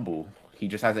no fumble. He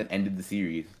just hasn't ended the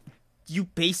series. You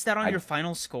base that on I- your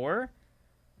final score?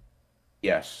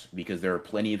 Yes, because there are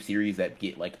plenty of series that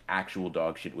get like actual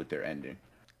dog shit with their ending.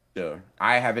 So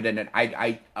I haven't ended.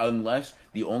 I unless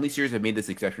the only series I've made this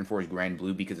exception for is Grand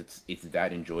Blue because it's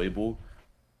that enjoyable.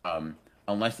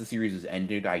 Unless the series is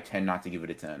ended, I tend not to give it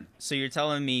a 10 So you're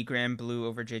telling me Grand Blue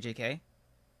over JJK?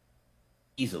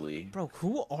 easily. Bro,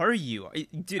 who are you?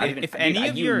 Dude, I even, if dude, any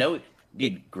of your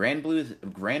Grand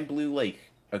Blue like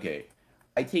okay.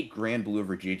 I take Grand Blue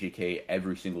over JJK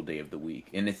every single day of the week,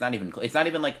 and it's not even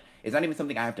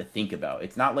something I have to think about.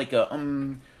 It's not like a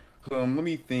let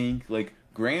me think. Like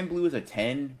Grand Blue is a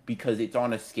 10 because it's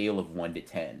on a scale of 1 to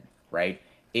 10, right?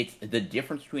 It's the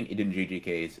difference between it and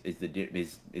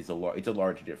JJK it's a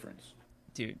large difference.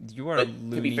 dude, you are But to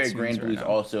Looney be fair, Tunes Grand right Blue is now.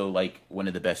 also like one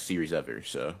of the best series ever.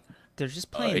 So They're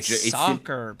just playing it's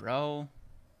soccer, bro.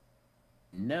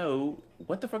 no,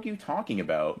 what the fuck are you talking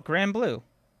about? Grand Blue.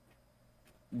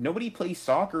 Nobody plays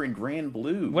soccer in Grand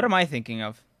Blue. What am I thinking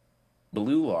of?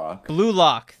 Blue Lock? Blue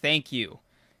Lock. Thank you.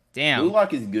 Damn. Blue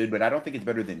Lock is good, but I don't think it's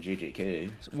better than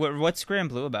JJK. What's Grand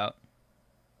Blue about?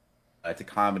 It's a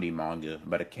comedy manga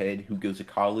about a kid who goes to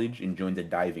college and joins a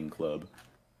diving club.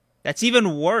 That's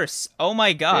even worse. Oh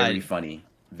my god. Very funny.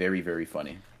 Very, very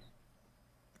funny.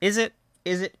 Is it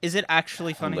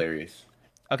actually funny? Hilarious.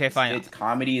 Okay, fine. Its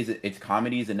comedy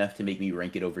is enough to make me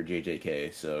rank it over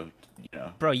JJK, so, you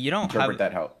know. Bro, you don't Interpret have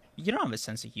that how You don't have a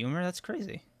sense of humor. That's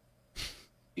crazy.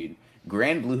 Dude,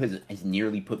 Grand Blue has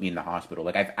nearly put me in the hospital.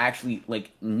 Like I've actually,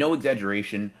 like, no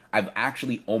exaggeration, I've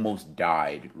actually almost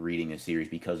died reading a series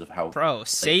because of how, Bro, like,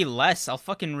 say less. I'll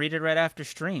fucking read it right after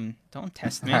stream. Don't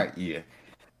test me. yeah,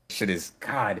 shit is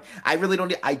God. I really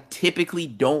don't. I typically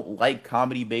don't like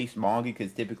comedy based manga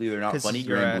because typically they're not funny.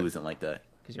 Grand Blue isn't like that.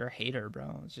 Because you're a hater,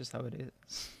 bro. It's just how it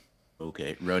is.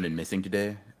 Okay, Ronan missing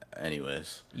today.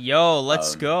 Anyways, Yo,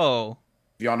 let's go.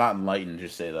 if y'all not enlightened,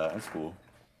 just say that. That's cool.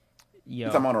 Yo.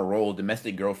 Since I'm on a roll,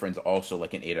 Domestic Girlfriend's also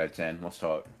like an 8 out of 10. Let's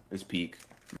talk. It's peak.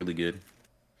 Really good.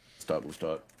 Let's talk. Let's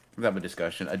talk. Let's have a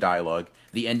discussion, a dialogue.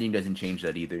 The ending doesn't change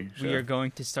that either. So We are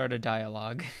going to start a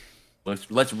dialogue.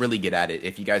 let's really get at it.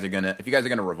 If you guys are gonna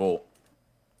revolt,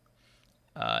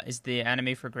 Is the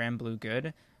anime for Grand Blue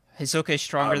good? Hisoka is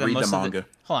stronger than read most the of the... manga.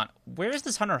 Hold on. Where is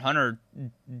this Hunter x Hunter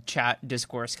chat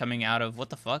discourse coming out of? What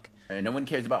the fuck? No one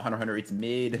cares about Hunter x Hunter. It's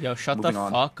mid. Yo, shut Moving the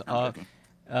on. fuck I'm up. joking.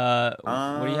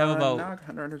 What do you have about Nah, Hunter x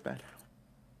Hunter's bad.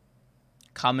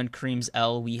 Common Creams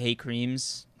L? We hate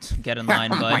creams. Get in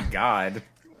line, Oh my bud. god.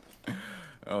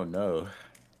 Oh no.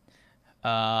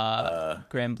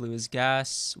 Grand Blue is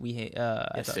gas. We hate.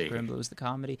 I Yes, thought sir. Grand Blue is the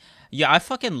comedy. Yeah, I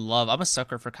fucking love. I'm a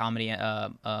sucker for comedy.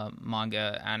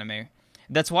 Manga anime.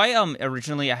 That's why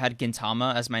originally I had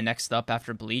Gintama as my next up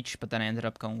after Bleach, but then I ended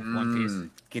up going with One Piece.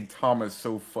 Gintama's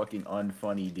so fucking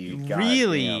unfunny, dude. God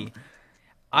Really? damn.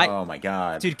 Oh my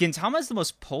god. Dude, Gintama is the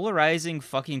most polarizing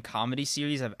fucking comedy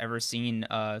series I've ever seen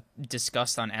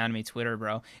discussed on anime Twitter,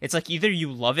 bro. It's like either you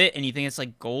love it and you think it's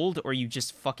like gold, or you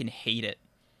just fucking hate it.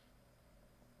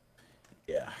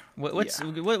 Yeah. What's Yeah.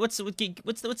 what's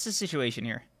the situation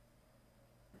here?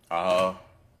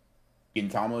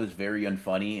 Gintama is very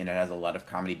unfunny and it has a lot of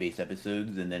comedy based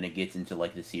episodes, and then it gets into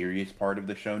like the serious part of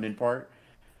the shonen part,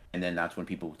 and then that's when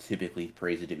people typically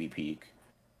praise it to be peak.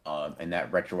 And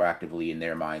that retroactively in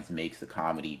their minds makes the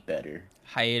comedy better.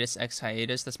 Hiatus X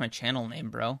Hiatus. That's my channel name,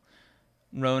 bro.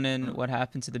 Ronan, what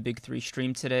happened to the Big Three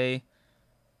stream today?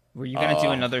 Were you gonna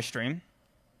do another stream?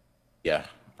 Yeah,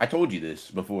 I told you this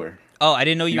before. Oh, I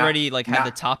didn't know you Not- already like had the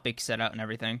not- topic set out and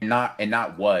everything. Not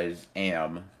was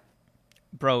am.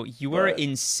 Bro, you are But-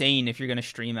 insane if you're gonna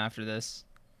stream after this.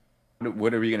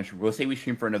 What are we gonna? We'll say we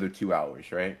stream for another 2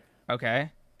 hours, right?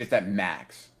 Okay. It's at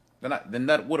max. Then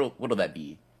that what'll that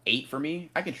be? 8 for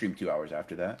me. I can stream 2 hours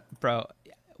after that. Bro,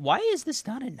 why is this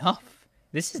not enough?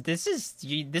 This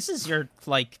is your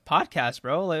like podcast,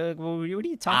 bro. Like, what are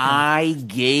you talking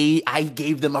about? I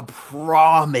gave them a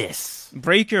promise.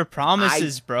 Break your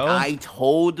promises, bro. I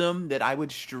told them that I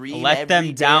would stream. Let every them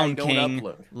day down, I don't King.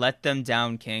 upload. Let them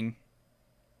down, King.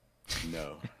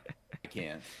 No, I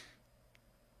can't.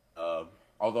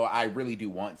 Although I really do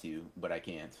want to, but I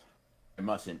can't. I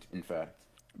mustn't, in fact.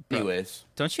 Bro. Anyways,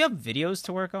 Don't you have videos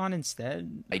to work on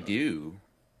instead? I do.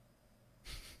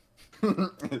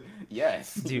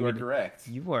 Yes, you are Dude. correct.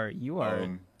 You are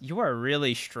Um,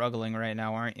 really struggling right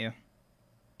now, aren't you?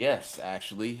 Yes,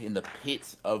 actually, in the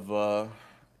pit of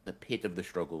the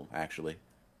struggle, actually.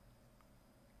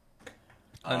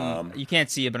 You can't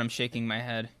see it, but I'm shaking my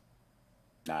head.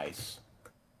 Nice.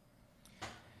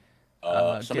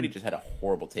 Uh, Somebody Gin- just had a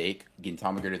horrible take.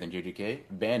 Gintama greater than JJK.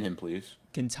 Ban him, please.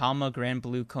 Gintama, Grand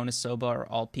Blue, Konosuba are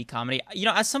all peak comedy. You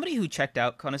know, as somebody who checked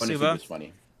out Konosuba's Konosuba,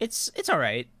 funny. it's all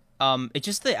right. It's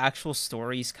just the actual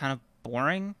story is kind of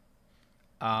boring.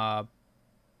 Yeah.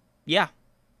 Yeah.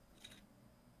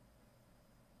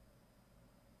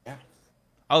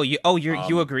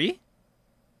 You agree?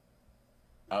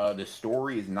 The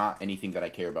story is not anything that I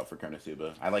care about for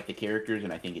Konosuba. I like the characters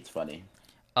and I think it's funny.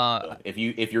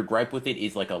 If your gripe with it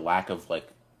is like a lack of like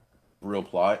real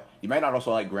plot, you might not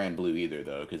also like Grand Blue either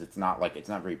though, because it's not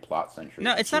very plot centric.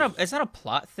 No, it's not a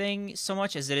plot thing so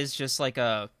much as it is just like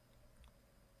a.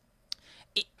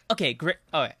 Okay, great.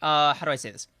 Okay, how do I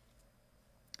say this?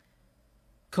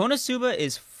 Konosuba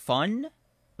is fun,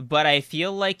 but I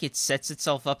feel like it sets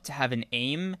itself up to have an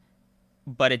aim,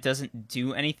 but it doesn't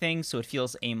do anything, so it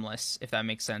feels aimless. If that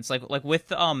makes sense. Like with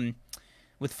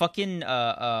fucking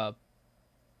God,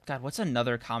 what's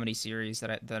another comedy series that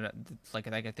I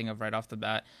can think of right off the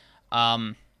bat?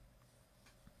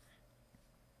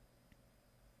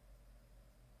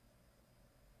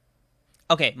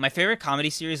 Okay, my favorite comedy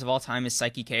series of all time is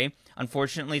Psyche K.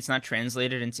 Unfortunately, it's not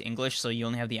translated into English, so you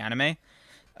only have the anime.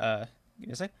 Give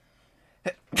me a sec.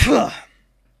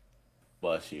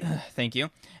 Bless you. Thank you.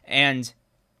 And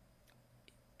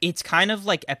it's kind of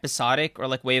like episodic, or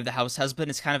like Way of the House Husband.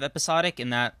 It's kind of episodic in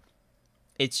that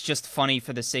it's just funny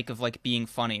for the sake of like being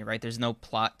funny, right? There's no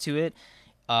plot to it.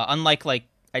 Unlike like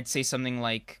I'd say something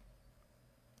like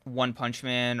One Punch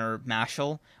Man or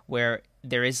Mashal, where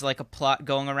there is like a plot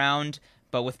going around,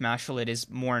 but with Mashal it is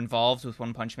more involved. With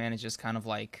One Punch Man, it's just kind of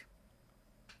like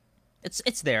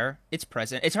it's there, it's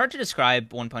present. It's hard to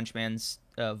describe One Punch Man's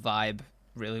vibe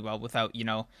really well without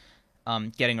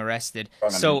getting arrested.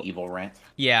 On So an evil rant.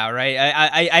 yeah, right.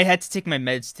 I had to take my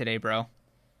meds today, bro.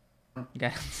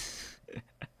 Okay.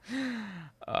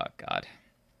 Oh God.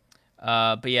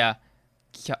 But yeah,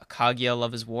 Kaguya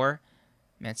Love is War.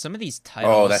 Man, some of these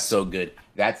titles. Oh, that's so good.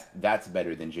 That's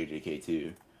better than JJK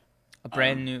too. A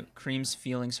brand new Cream's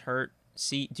Feelings Hurt.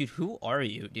 See, dude, who are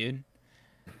you, dude?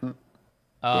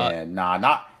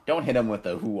 Yeah, don't hit him with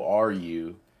the "Who are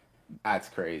you?" That's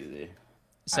crazy.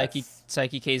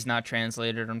 Psyche K is not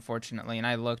translated, unfortunately, and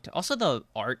I looked. Also, the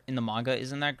art in the manga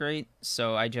isn't that great,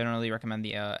 so I generally recommend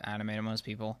the anime to most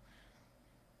people.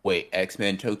 Wait,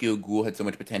 X-Men Tokyo Ghoul had so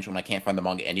much potential, and I can't find the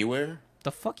manga anywhere.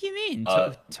 The fuck you mean?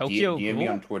 Tokyo Ghoul? DM me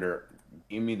on Twitter.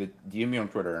 DM me on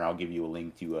Twitter, and I'll give you a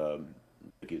link to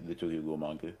the Tokyo Ghoul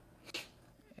manga,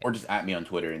 or just at me on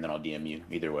Twitter, and then I'll DM you.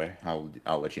 Either way,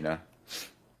 I'll let you know.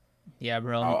 Yeah,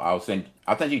 bro. I'll send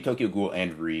you Tokyo Ghoul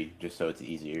and Re just so it's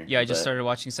easier. Yeah, I just started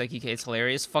watching Psyche K. It's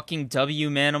hilarious. Fucking W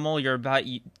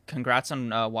Manimal, congrats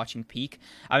on watching Peak.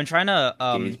 I've been trying to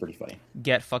it's pretty funny.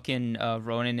 Get fucking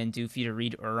Ronan and Doofy to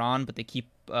read Uran, but they keep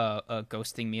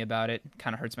ghosting me about it.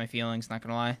 Kind of hurts my feelings, not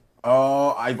gonna lie.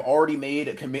 I've already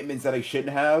made commitments that I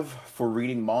shouldn't have for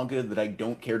reading manga that I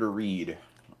don't care to read.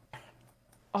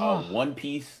 One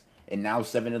Piece and now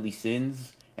Seven Deadly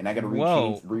Sins, and I gotta read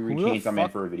Chainsaw Man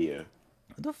for a video.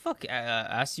 Who the fuck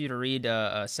asked you to read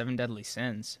Seven Deadly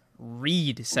Sins?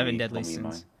 Read Seven Deadly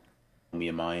Sins. Me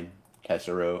and mine,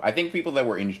 Tessero. I think people that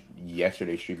were in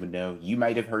yesterday's stream would know. You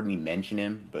might have heard me mention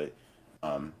him, but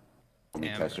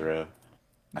Tessero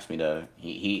asked me to.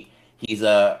 He's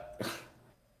a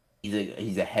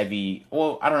heavy.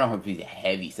 Well, I don't know if he's a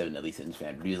heavy Seven Deadly Sins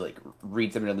fan, but he's like,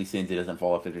 read Seven Deadly Sins. It doesn't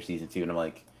fall off after season 2, and I'm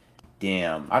like,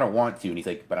 damn, I don't want to. And he's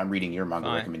like, but I'm reading your manga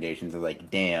recommendations. I was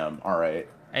like, damn, all right.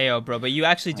 Ayo, bro, but you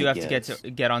actually do have to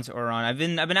get onto Uran. I've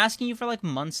been asking you for like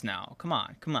months now. Come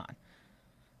on.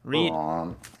 Read.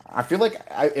 I feel like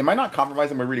am I not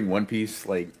compromising by reading One Piece?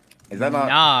 Like, is that not?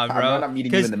 Nah, bro. I'm not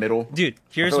meeting you in the middle, dude.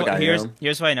 Here's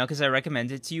why I know, because I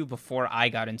recommended it to you before I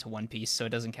got into One Piece, so it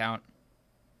doesn't count.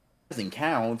 Doesn't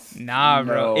count. Nah,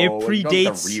 bro. It predates. You don't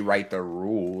have to rewrite the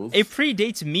rules. It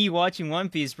predates me watching One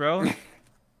Piece, bro.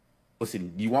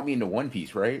 Listen, you want me into One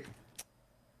Piece, right?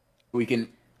 We can.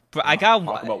 But I got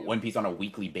talk about One Piece on a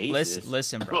weekly basis.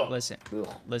 Listen, bro. Listen.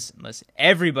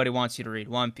 Everybody wants you to read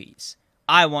One Piece.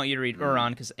 I want you to read Uran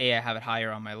because A, I have it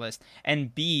higher on my list,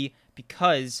 and B,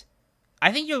 because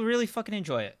I think you'll really fucking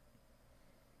enjoy it.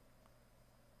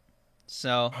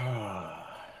 So,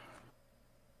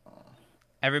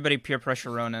 everybody peer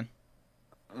pressure Ronan.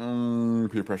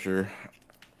 Peer pressure.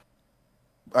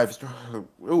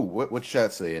 What's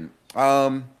chat saying?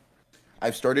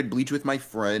 I've started Bleach with my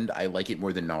friend. I like it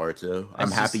more than Naruto.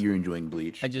 I'm happy you're enjoying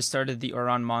Bleach. I just started the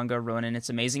Uran manga, Ronan. It's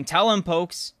amazing. Tell him,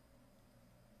 Pokes.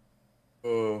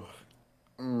 Let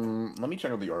me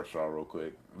check out the art style real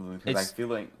quick. Because I feel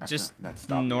like just that's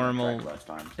normal. Last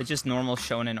time. It's just normal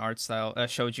shonen art style.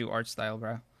 Shoujo art style,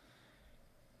 bro.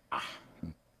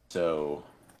 So,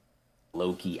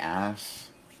 low-key ass.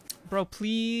 Bro,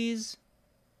 please.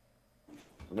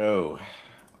 No.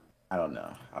 I don't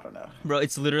know. Bro,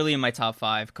 it's literally in my top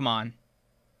 5. Come on.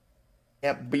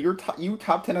 Yeah, but you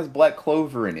top 10 has Black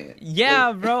Clover in it. Yeah,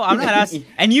 like, bro. I'm not asking.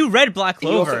 And you read Black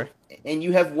Clover. And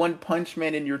you have One Punch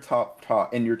Man in your top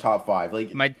 5.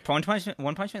 Like my One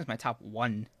Punch Man is my top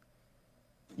 1.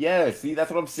 Yeah, see, that's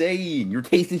what I'm saying. Your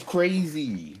taste is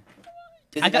crazy.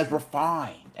 It's as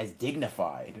refined, as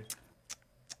dignified.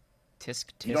 Tisk.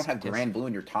 You don't have Grand Blue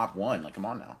in your top 1. Like, come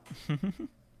on now.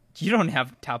 You don't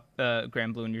have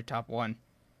Grand Blue in your top 1.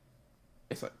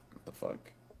 It's like, what the fuck?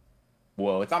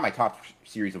 Well, it's not my top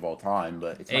series of all time,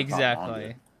 but it's my top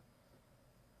manga.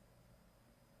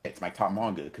 It's my top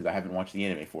manga because I haven't watched the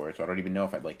anime for it, so I don't even know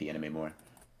if I'd like the anime more.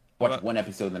 Watched one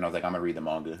episode, and then I was like, I'm gonna read the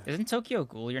manga. Isn't Tokyo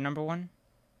Ghoul your number 1?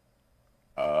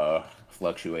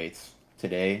 Fluctuates.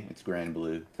 Today, it's Grand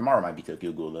Blue. Tomorrow might be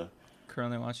Tokyo Ghoul, though.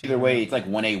 Currently watching. Either way, it's like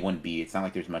 1A, 1B. It's not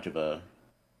like there's much of a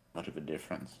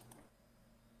difference.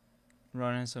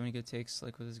 Ronan has so many good takes,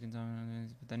 like with his Gintama,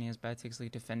 but then he has bad takes,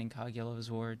 like defending Kaguya Love His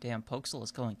War. Damn, Pokesel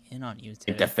is going in on you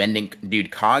today.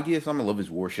 Dude, Kaguya Sama Love His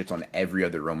War shits on every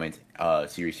other romance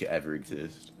series to ever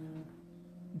exist.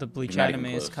 The Bleach anime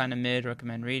is kind of mid.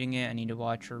 Recommend reading it. I need to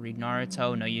watch or read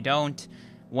Naruto. No, you don't.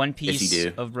 One Piece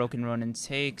of Broken Ronan's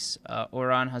takes.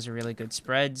 Uran has a really good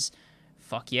spreads.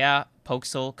 Fuck yeah.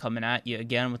 Pokesel coming at you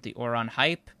again with the Uran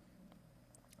hype.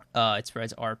 It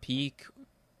spreads our peak.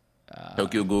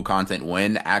 Tokyo Ghoul content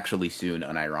when? Actually soon,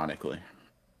 unironically.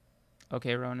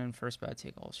 Okay, Ronan, first bad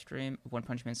take all stream. One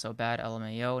Punch Man so bad.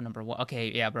 LMAO number one.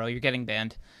 Okay, yeah, bro, you're getting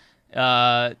banned.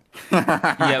 Uh,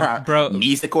 yeah, bro,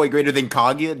 Nisekoi greater than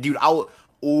Kaguya? Dude, I'll.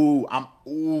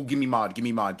 Ooh, give me mod. Give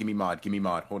me mod. Give me mod. Give me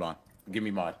mod. Hold on. Give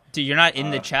me mod. dude, you're not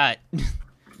in the chat.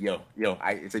 Yo.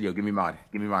 I said, yo, give me mod.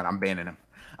 Give me mod. I'm banning him.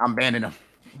 I'm banning him.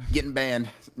 Getting banned.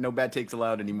 No bad takes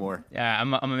allowed anymore. Yeah,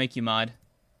 I'm gonna make you mod.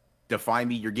 Defy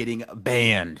me, you're getting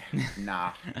banned.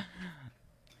 Nah.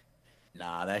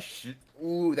 Nah, that shit.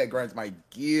 Ooh, that grinds my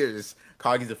gears.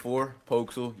 Kagi's a 4.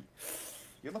 Pokesel.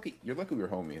 You're lucky. You're lucky we were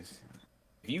homies.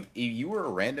 If you were a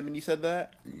random and you said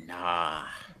that, nah,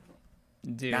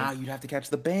 Dude. nah, you'd have to catch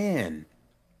the ban.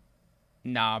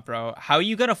 Nah, bro. How are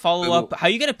you gonna follow up? How are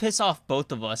you gonna piss off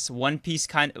both of us? One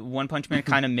Punch Man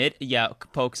kind of mid. Yeah,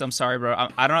 Pokes. I'm sorry, bro.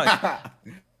 I don't know.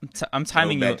 I'm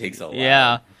timing No, you. that takes a lot.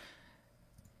 Yeah.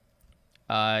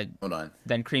 Hold on.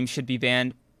 Then Cream should be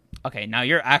banned. Okay, now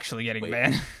you're actually getting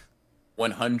banned.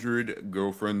 100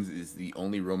 girlfriends is the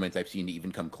only romance I've seen to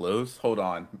even come close. Hold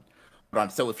on.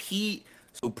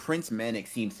 So Prince Manic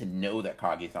seems to know that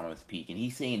Kaguya-sama is peak, and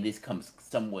he's saying this comes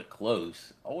somewhat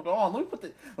close. Hold on, let me put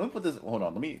this. Hold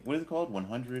on, what is it called?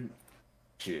 100.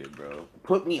 Shit, bro.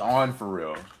 Put me on for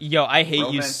real. Yo, I hate you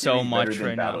Romance so series much better than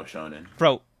right Battle now, Shonen.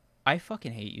 bro. I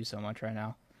fucking hate you so much right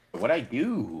now. What I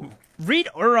do? Read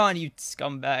Uron, you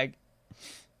scumbag.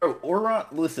 Bro, Oron,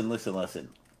 listen.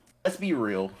 Let's be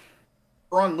real.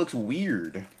 Oron looks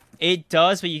weird. It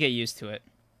does, but you get used to it.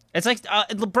 It's like,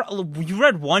 bro, you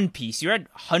read One Piece. You read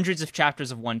hundreds of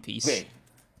chapters of One Piece. Okay,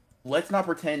 let's not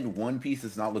pretend One Piece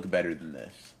does not look better than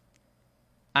this.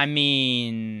 I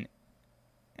mean,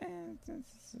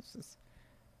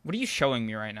 what are you showing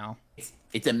me right now?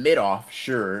 It's a mid off,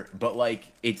 sure, but like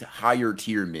it's higher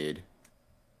tier mid.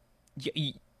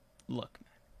 Look,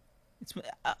 man.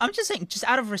 I'm just saying, just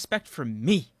out of respect for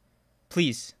me,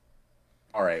 please.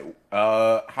 All right.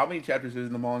 How many chapters is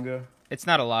in the manga? It's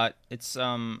not a lot. It's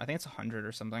I think it's 100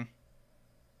 or something.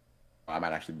 I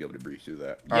might actually be able to breeze through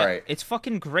that. Yeah, All right. it's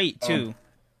fucking great too.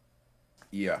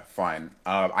 Yeah, fine.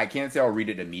 I can't say I'll read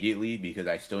it immediately because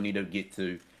I still need to get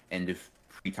to end of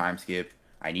pre-time skip.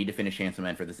 I need to finish Chainsaw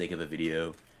Man for the sake of the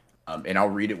video. And I'll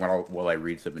read it while I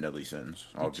read Seven Deadly Sins.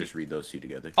 I'll just read those two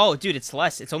together. Oh, dude, it's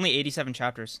less. It's only 87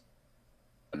 chapters.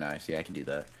 Oh, nice. Yeah, I can do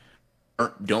that.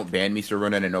 Don't ban me, Sir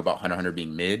Ronan. I know about Hunter x Hunter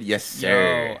being mid. Yes,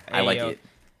 sir. I like it.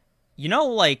 You know,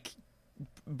 like,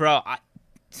 bro,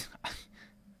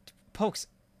 Pokes,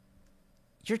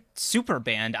 you're super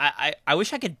banned. I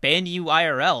wish I could ban you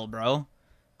IRL, bro.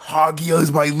 Kaguya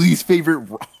is my least favorite.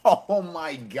 Oh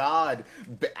my god.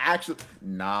 But actually,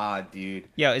 nah, dude.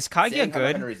 Yo, is Kaguya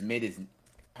good? Hunter is mid.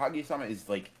 Kaguya-sama is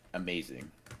like amazing.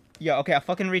 Yo, okay, I'll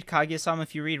fucking read Kaguya-sama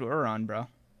if you read Uron, bro.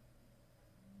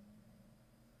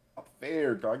 Not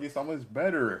fair. Kaguya-sama is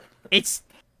better. It's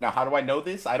now. How do I know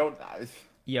this? I don't.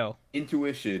 Yo.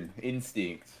 Intuition,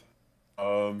 instinct.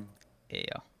 Yeah,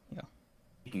 yo.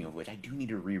 Speaking of which, I do need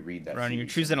to reread that. Ron, you're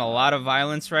choosing a lot of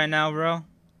violence right now, bro.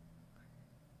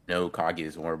 No, Kaguya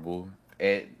is horrible.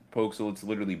 Pokesel, it's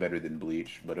literally better than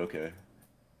Bleach, but okay.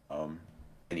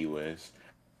 Anyways.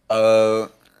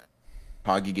 Kaguya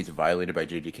gets violated by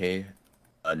JJK?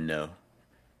 No.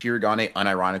 Shirogane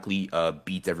unironically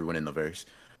beats everyone in the verse.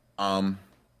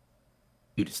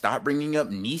 Dude, stop bringing up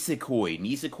Nisekoi.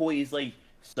 Nisekoi is like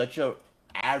such a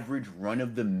average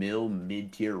run-of-the-mill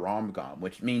mid-tier rom-com,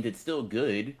 which means it's still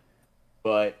good,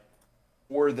 but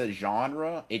for the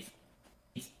genre, it's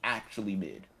actually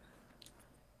mid.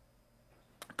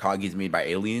 Kaguya's made by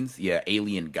aliens? Yeah,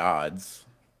 alien gods.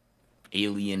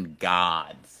 Alien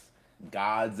gods.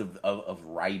 Gods of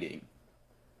writing.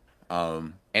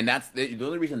 And that's the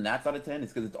only reason that's out of 10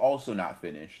 is because it's also not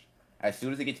finished. As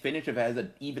soon as it gets finished, if it has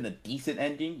even a decent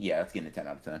ending, yeah, it's getting a 10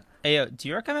 out of 10. Hey, yo, do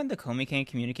you recommend the Komi-Ken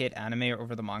communicate anime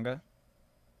over the manga?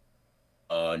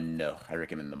 No, I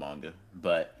recommend the manga.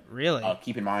 But really,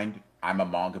 keep in mind, I'm a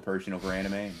manga person over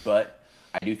anime. But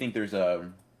I do think there's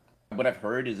what I've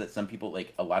heard is that some people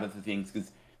like a lot of the things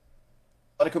because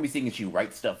a lot of Komi's thing is she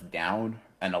writes stuff down,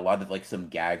 and a lot of like some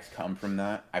gags come from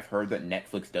that. I've heard that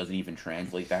Netflix doesn't even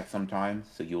translate that sometimes,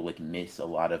 so you'll like miss a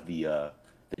lot of the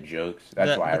jokes.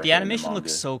 That's why. But the animation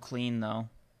looks so clean, though.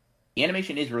 The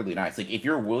animation is really nice. Like if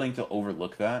you're willing to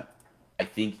overlook that, I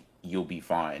think you'll be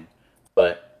fine.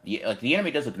 But the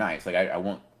anime does look nice. Like I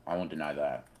won't deny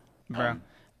that. Bro,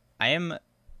 I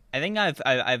think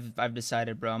I've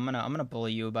decided, bro. I'm gonna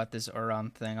bully you about this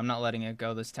Uron thing. I'm not letting it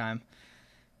go this time.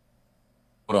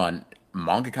 Hold on,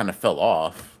 manga kind of fell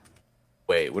off.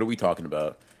 Wait, what are we talking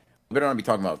about? We better not be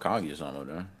talking about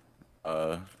Kaguya-sama,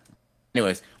 though.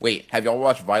 Anyways, wait, have y'all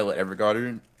watched Violet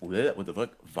Evergarden? What the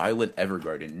fuck? Violet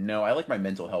Evergarden. No, I like my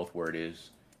mental health where it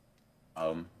is.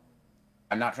 Um,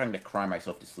 I'm not trying to cry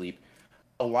myself to sleep.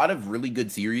 A lot of really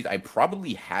good series I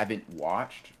probably haven't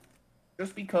watched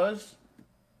just because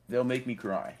they'll make me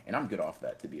cry, and I'm good off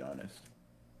that, to be honest.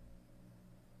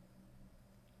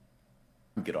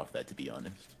 I'm good off that, to be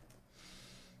honest.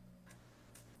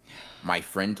 My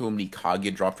friend told me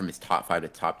Kaguya dropped from his top 5 to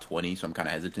top 20, so I'm kind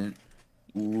of hesitant.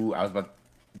 Ooh, I was about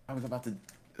to,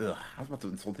 I was about to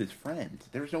insult his friend.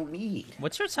 There's no need.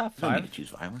 What's your top There's no need five? to choose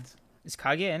violence. Is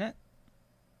Kaguya in it?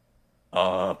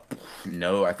 Uh,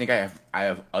 no, I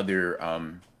have other,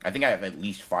 I think I have at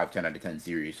least 5 10 out of 10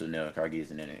 series, so no, Kaguya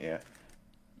isn't in it yet.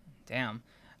 Damn.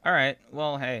 All right.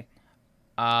 Well, hey.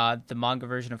 The manga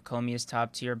version of Komi is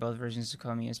top tier. Both versions of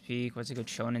Komi is peak. What's a good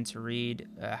shonen to read?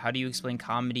 How do you explain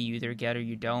comedy? You either get or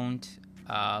you don't.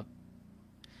 Uh,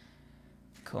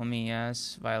 Komi,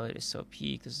 yes. Violet is so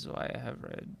peak. This is why I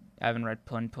haven't read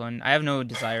Pun Pun. I have no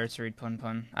desire to read Pun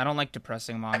Pun. I don't like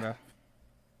depressing manga.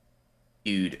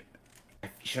 Dude,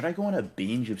 should I go on a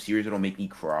binge of series that'll make me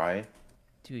cry?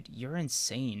 Dude, you're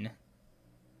insane.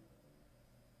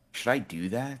 Should I do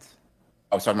that?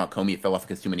 I was talking about Comey. It fell off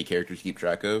because too many characters to keep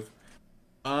track of.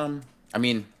 I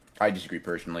mean, I disagree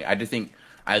personally. I think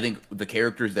the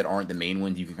characters that aren't the main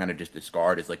ones you can kind of just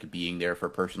discard as like being there for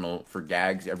personal for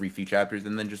gags every few chapters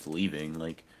and then just leaving.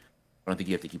 Like, I don't think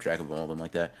you have to keep track of all of them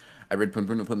like that. I read Pun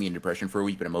Pun to put me in depression for a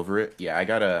week, but I'm over it. Yeah, I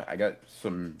got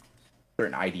some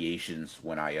certain ideations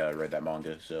when I read that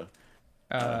manga, so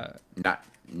uh, Uh, not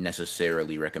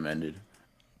necessarily recommended.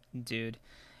 dude.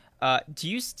 Did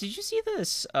you see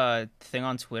this thing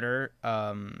on Twitter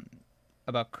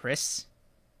about Chris?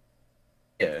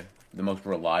 Yeah, the most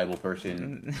reliable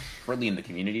person currently in the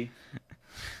community.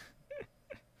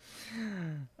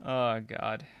 Oh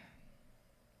God.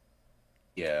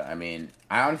 Yeah, I mean,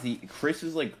 I honestly, Chris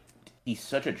is like, he's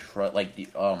such a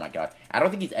oh my god, I don't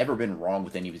think he's ever been wrong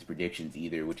with any of his predictions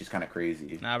either, which is kind of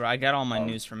crazy. Nah, bro, I got all my Um,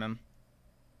 news from him.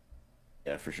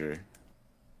 yeah, for sure.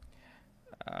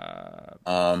 Uh,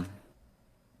 Um,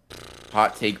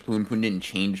 hot take: Poon Poon didn't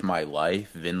change my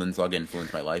life. Vinland Saga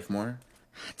influenced my life more.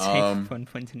 take Um, one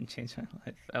point didn't change my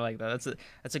life. I like that.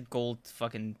 That's a gold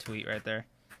fucking tweet right there.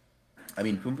 I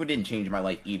mean, Poon Poon didn't change my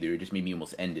life either. It just made me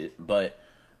almost end it. But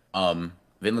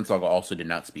Vinland Saga also did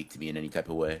not speak to me in any type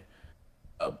of way.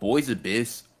 Boys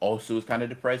Abyss also is kind of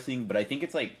depressing, but I think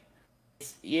it's like,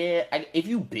 yeah, if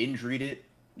you binge read it,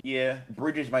 yeah,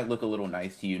 bridges might look a little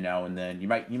nice to you now and then. You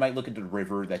might look at the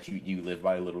river that you live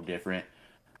by a little different.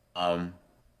 Um,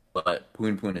 but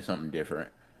Poon Poon is something different.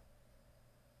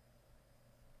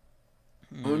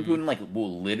 Poon Hmm. Poon like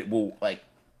will like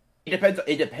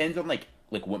it depends on like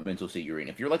what mental state you're in.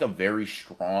 If you're like a very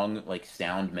strong like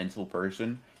sound mental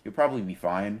person, you'll probably be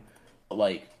fine. But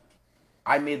like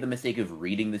I made the mistake of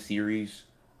reading the series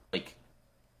like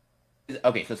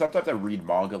okay, so sometimes I read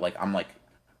manga like I'm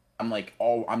like,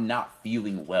 oh, I'm not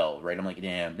feeling well, right? I'm like,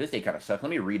 damn, this day kind of sucks. Let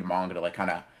me read manga to like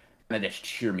kind of just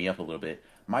cheer me up a little bit.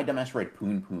 My dumbass read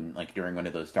Poon Poon like during one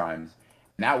of those times,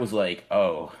 and that was like,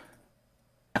 oh,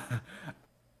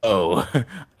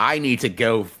 I need to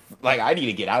go. Like, I need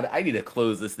to get out. I need to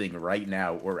close this thing right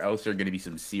now, or else there are going to be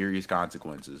some serious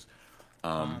consequences.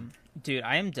 Um, Um, dude,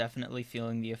 I am definitely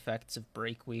feeling the effects of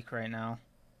break week right now.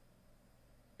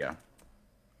 yeah.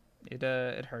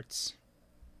 It hurts.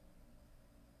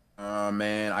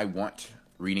 Man, I want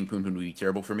reading Poon Poon to be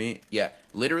terrible for me. Yeah,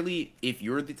 literally, if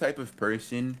you're the type of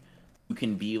person who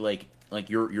can be like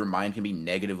your mind can be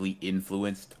negatively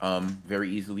influenced very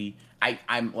easily.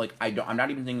 I'm like I'm not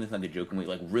even saying this like a joking way.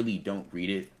 Like really don't read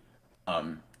it.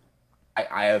 Um,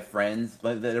 I have friends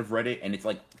that have read it and it's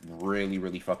like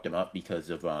really fucked them up because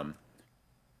of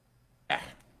ah,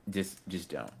 just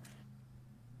don't.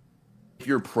 If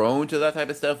you're prone to that type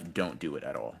of stuff, don't do it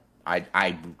at all.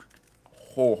 I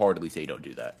wholeheartedly say don't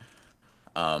do that.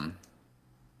 Um,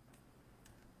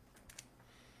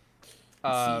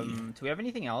 let's see. Do we have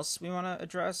anything else we want to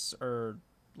address or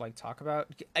like talk about?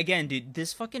 Again, dude,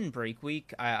 this fucking break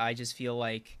week, I just feel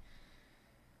like,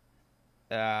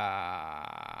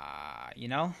 you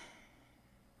know,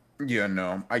 Yeah,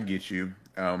 no, I get you.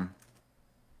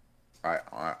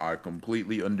 I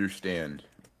completely understand.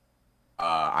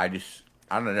 I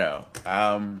don't know.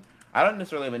 I don't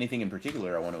necessarily have anything in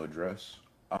particular I want to address.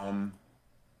 Um,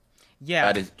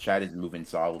 yeah, Chad is moving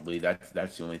solidly.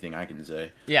 That's the only thing I can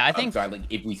say. yeah. I think. So I like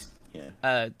if we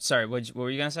yeah. Sorry, what were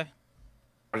you gonna say?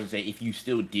 I was gonna say if you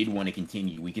still did want to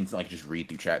continue, we can like just read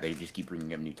through chat. They just keep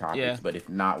bringing up new Yeah. topics. But if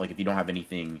not, like if you don't have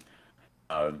anything,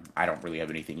 I don't really have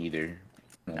anything either.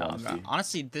 In all No, bro. honesty.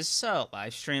 Honestly, this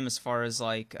live stream, as far as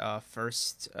like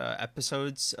first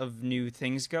episodes of new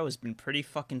things go, has been pretty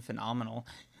fucking phenomenal.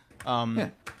 Yeah.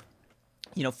 Um,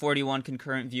 41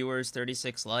 concurrent viewers,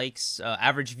 36 likes,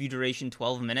 average view duration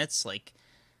 12 minutes. Like,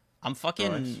 I'm Nice.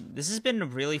 fucking. This has been a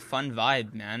really fun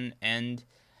vibe, man. And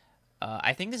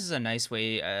I think this is a nice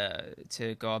way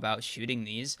to go about shooting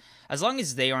these. As long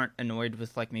as they aren't annoyed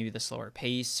with, like, maybe the slower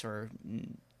pace or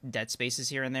dead spaces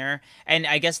here and there. And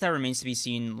I guess that remains to be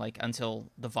seen, like, until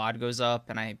the VOD goes up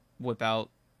and I whip out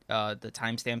the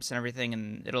timestamps and everything,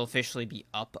 and it'll officially be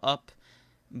up.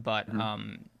 But,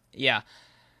 Mhm. yeah.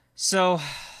 So,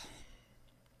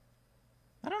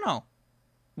 I don't know.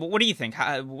 What do you think?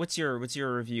 What's your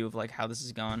review of like how this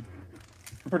is going?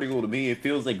 Pretty cool to me. It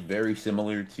feels like very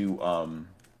similar to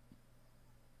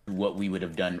what we would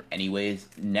have done anyways.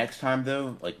 Next time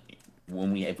though, like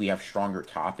when we if we have stronger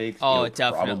topics, Oh,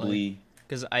 definitely.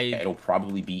 Because it'll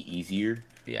probably be easier.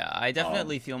 yeah, I Um,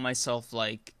 definitely feel myself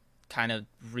like kind of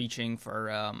reaching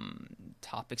for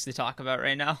topics to talk about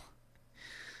right now.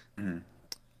 mhm.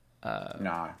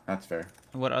 Nah, that's fair.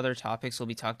 What other topics will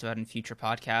be talked about in future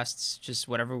podcasts? Just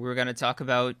whatever we're going to talk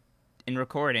about in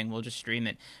recording, we'll just stream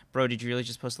it. Bro, did you really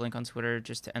just post a link on Twitter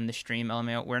just to end the stream?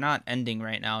 LMAO. We're not ending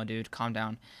right now, dude. Calm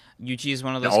down. Yuji is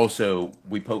one of And those. also,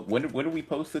 when did we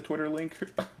post the Twitter link?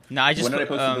 No, I just When did I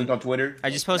post the link on Twitter? I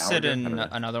Like just an hour posted ago? I don't know.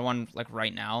 another one like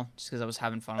right now, just because I was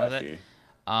having fun with Got it. you.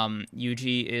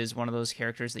 Yuji is one of those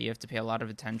characters that you have to pay a lot of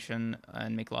attention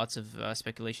and make lots of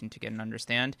speculation to get and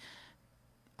understand.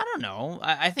 I don't know.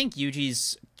 I think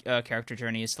Yuji's character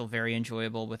journey is still very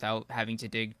enjoyable without having to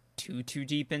dig too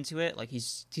deep into it. Like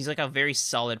he's like a very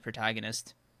solid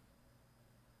protagonist,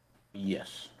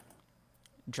 Yes.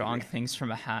 drawing Agree. things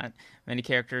from a hat. Many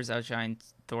characters outshine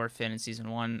Thor, Finn in season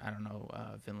 1. I don't know,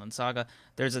 Vinland Saga.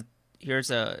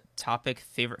 Here's a topic: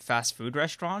 favorite fast food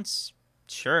restaurants.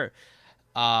 Sure.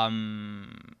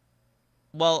 Um.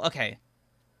 Well, okay.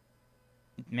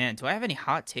 Man, do I have any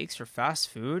hot takes for fast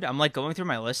food? I'm like going through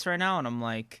my list right now, and I'm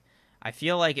like, I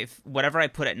feel like if whatever I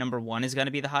put at number one is gonna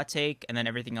be the hot take, and then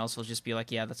everything else will just be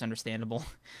like, yeah, that's understandable.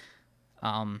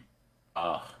 Um,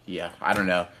 Yeah. I don't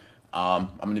know. I'm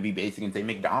gonna be basic and say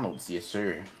McDonald's. Yes,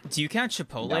 sir. do you count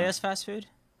Chipotle McDonald's. as fast food?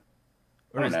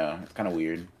 I Or don't is know. It's kind of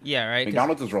weird. yeah, right? Because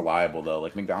McDonald's is reliable though.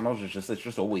 Like McDonald's is just it's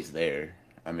just always there.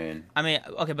 I mean, I mean,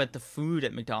 okay, but the food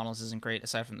at McDonald's isn't great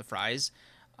aside from the fries.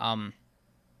 Um,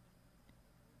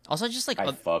 also just like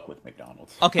I fuck with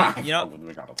McDonald's. okay, I you know, fuck with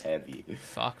McDonald's heavy.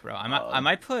 fuck, bro. I Um,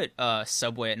 might put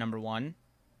Subway at number one,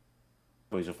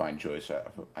 Always a fine choice.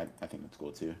 I think that's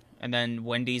cool too. and then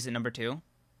Wendy's at number two,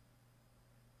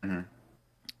 Hmm.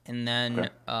 and Okay.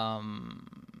 then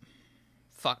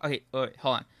fuck. Okay, wait,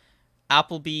 hold on.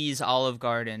 Applebee's, Olive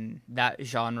Garden, that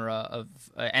genre of,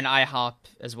 and IHOP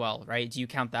as well, right? Do you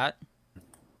count that?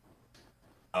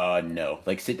 No.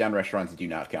 Like sit down restaurants do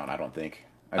not count. I don't think.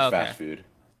 That's Okay, fast food.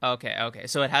 okay.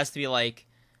 So it has to be like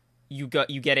you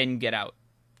get in, get out.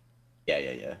 Yeah,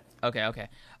 yeah, yeah. Okay.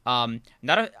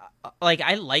 Not a like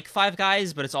I like Five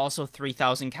Guys, but it's also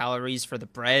 3,000 calories for the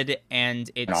bread, and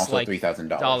And it's also like $3,000.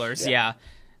 dollars. Yeah.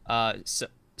 Yeah.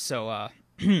 So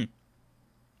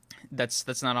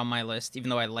that's not on my list. Even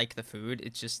though I like the food,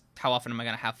 it's just how often am I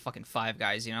gonna have fucking Five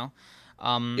Guys? You know.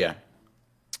 Yeah.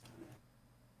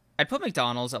 I'd put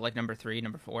McDonald's at like number three,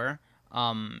 number four.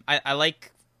 I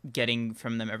like getting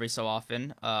from them every so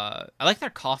often. I like their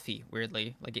coffee.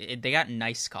 Weirdly, like they got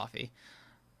nice coffee.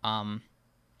 Um,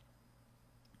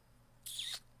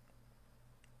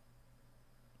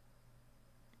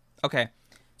 okay,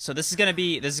 so this is gonna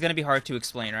be hard to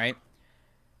explain, right?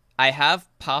 I have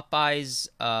Popeyes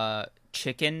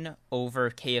chicken over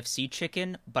KFC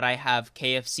chicken, but I have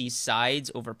KFC sides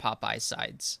over Popeyes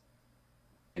sides.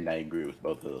 And I agree with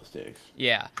both of those takes.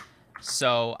 Yeah.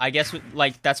 So I guess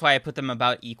like that's why I put them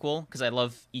about equal because I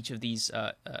love each of these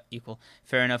equal.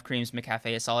 Fair enough. Creams McCafe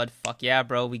is solid. Fuck yeah,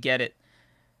 bro. We get it.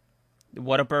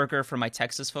 Whataburger for my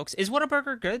Texas folks. Is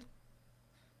Whataburger good?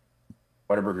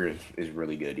 Whataburger is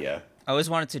really good. Yeah. I always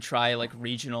wanted to try like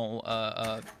regional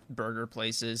burger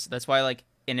places. That's why like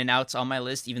In-N-Out's on my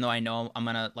list, even though I know I'm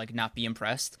gonna like not be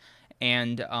impressed.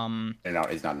 And And now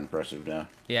it's not impressive now.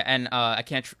 yeah, and I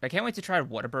can't wait to try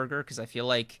Whataburger because I feel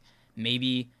like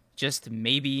maybe just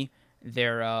maybe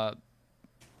they're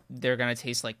gonna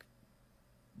taste like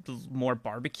more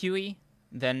barbecuey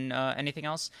than anything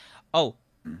else. Oh,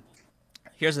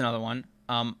 here's another one.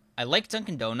 I like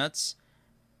Dunkin' Donuts.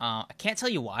 I can't tell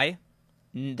you why.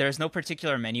 There's no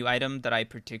particular menu item that I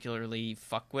particularly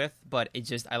fuck with, but it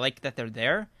just I like that they're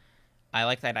there. I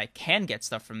like that I can get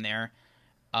stuff from there.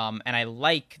 And I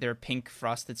like their pink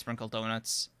frosted sprinkle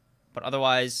donuts. But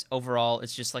otherwise, overall,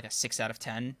 it's just like a 6 out of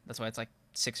 10. That's why it's like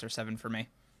 6 or 7 for me.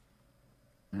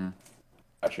 Hmm.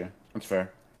 Gotcha. That's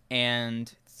fair.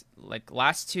 And like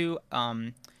last two,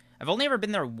 I've only ever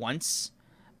been there once,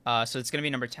 So it's gonna be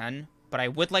number 10. But I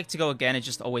would like to go again. It's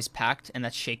just always packed, and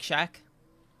that's Shake Shack.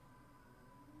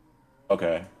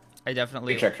 Okay. I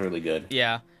definitely, Shake Shack's really good.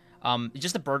 yeah.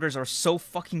 Just the burgers are so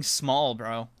fucking small,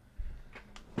 bro.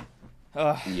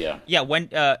 Yeah. Yeah, when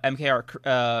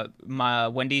MKR, my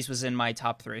Wendy's was in my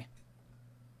top 3.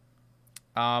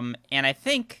 And I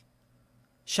think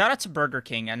shout out to Burger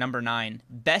King at number 9.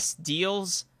 Best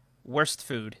deals, worst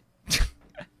food.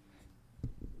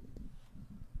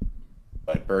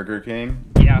 But Burger King.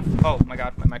 Yeah. Oh my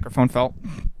god, my microphone fell.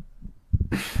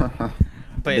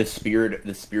 But The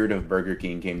spirit of Burger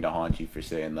King came to haunt you for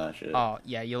saying that shit. oh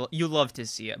yeah, you love to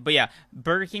see it. But yeah,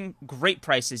 Burger King, great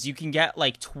prices. You can get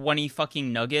like 20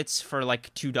 fucking nuggets for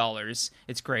like $2.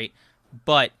 It's great,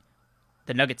 but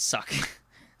the nuggets suck.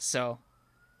 So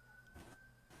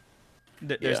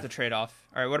there's the trade off.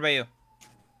 All right, what about you?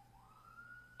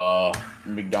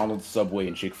 McDonald's, Subway,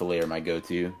 and Chick-fil-A are my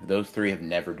go-to. Those three have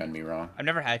never done me wrong. I've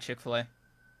never had Chick-fil-A.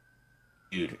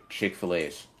 Dude, Chick-fil-A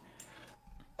is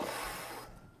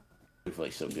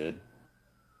so good.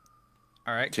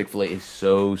 All right. Chick-fil-A is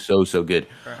so good.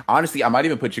 Right. Honestly, I might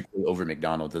even put Chick-fil-A over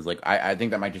McDonald's. As like I think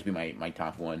that might just be my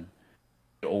top one.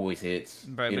 It always hits.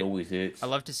 Right, it but always hits. I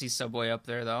love to see Subway up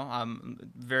there though.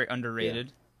 Very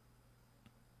underrated.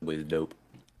 Subway's dope.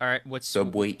 All right, what's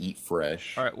Subway, eat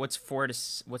fresh. All right, what's 4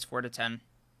 to 10?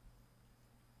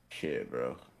 Shit,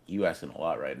 bro. You asking a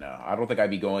lot right now. I don't think I'd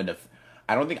be going to.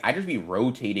 I don't think I'd just be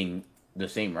rotating the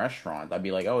same restaurants. I'd be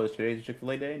like, oh, today's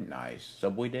Chick-fil-A day, nice.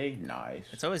 Subway day, nice.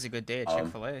 It's always a good day at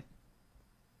Chick-fil-A.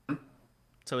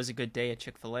 It's always a good day at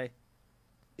Chick-fil-A.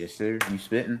 Yes, sir. You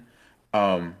spitting?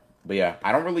 But yeah,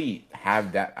 I don't really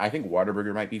have that. I think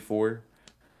Whataburger might be 4.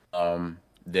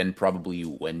 Then probably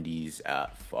Wendy's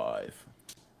at 5.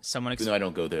 Someone Even though I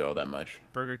don't go there all that much.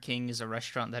 Burger King is a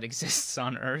restaurant that exists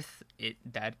on Earth. It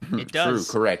does.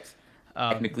 True, correct.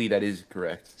 Technically, that is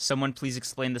correct. Someone please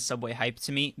explain the Subway hype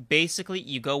to me. Basically,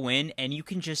 you go in and you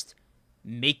can just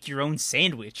make your own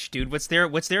sandwich, dude. What's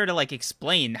there to like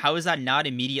explain? How is that not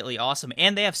immediately awesome?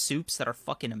 And they have soups that are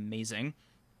fucking amazing.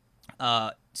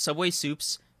 Subway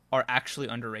soups are actually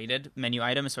underrated menu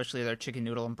item, especially their chicken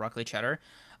noodle and broccoli cheddar.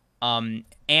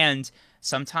 And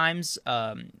sometimes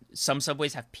some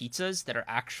Subways have pizzas that are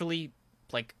actually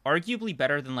like arguably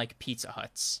better than like Pizza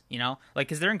Huts, you know, like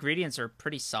because their ingredients are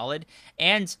pretty solid.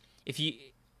 And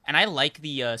I like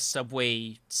the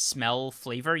Subway smell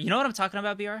flavor. You know what I'm talking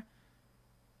about, BR?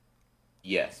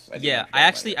 Yes. Yeah, I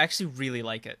actually really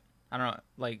like it. I don't know,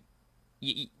 like,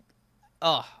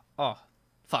 oh,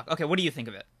 fuck. Okay, what do you think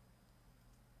of it?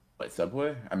 What,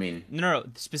 Subway? I mean, no,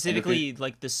 specifically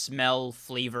like the smell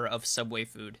flavor of Subway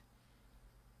food.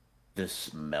 The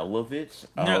smell of it?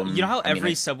 No, you know how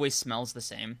every Subway smells the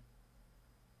same?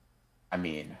 I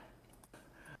mean,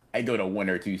 I go to 1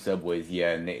 or 2 Subways,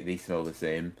 yeah, and they smell the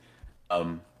same.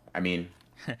 I mean...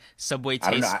 Subway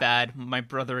tastes bad. My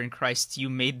brother in Christ, you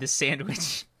made the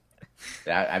sandwich.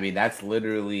 That's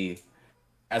literally...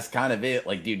 That's kind of it.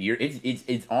 Like, dude,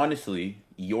 it's honestly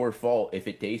your fault if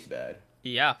it tastes bad.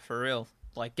 Yeah, for real.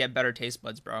 Like, get better taste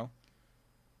buds, bro.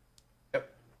 Yep.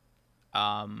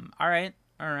 All right.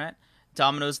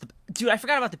 Domino's, dude, I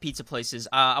forgot about the pizza places.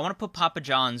 I want to put Papa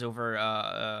John's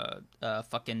over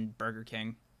fucking Burger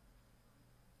King.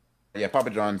 Yeah, Papa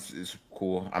John's is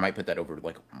cool. I might put that over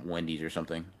like Wendy's or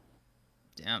something.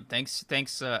 Damn, thanks,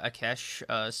 Akesh.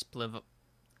 Spliv.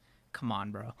 Come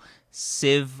on, bro.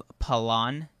 Siv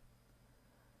Palan.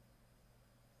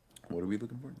 What are we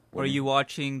looking for? Were you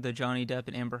watching the Johnny Depp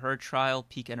and Amber Heard trial?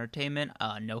 Peak entertainment?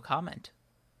 No comment.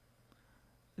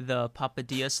 The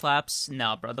papadilla slaps?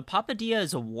 No, bro. The papadilla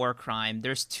is a war crime.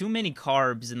 There's too many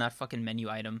carbs in that fucking menu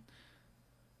item.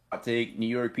 Hot take, New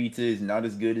York pizza is not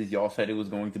as good as y'all said it was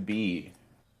going to be.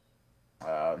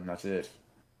 That's it.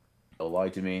 Don't lie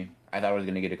to me. I thought I was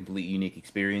going to get a complete unique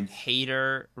experience.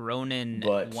 Hater Ronan,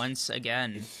 but once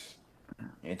again.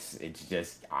 It's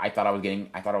just I thought I was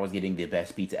getting the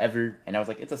best pizza ever, and I was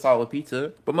like, it's a solid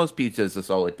pizza, but most pizza is a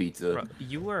solid pizza.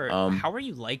 Bro, how are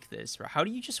you like this, bro? How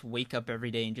do you just wake up every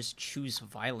day and just choose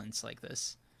violence like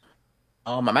this?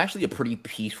 I'm actually a pretty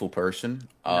peaceful person.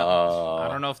 No, I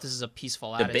don't know if this is a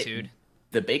peaceful attitude.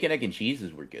 The bacon, egg, and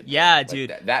cheeses were good. Yeah, like,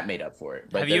 dude, that made up for it.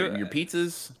 But your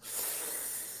pizzas,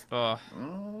 I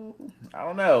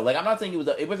don't know. Like, I'm not saying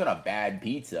it wasn't a bad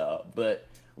pizza, but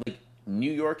like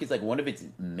New York is like one of its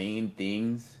main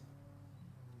things.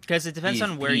 Because it depends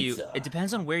on where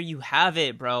you have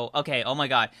it, bro. Okay. Oh my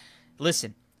God.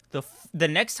 Listen, the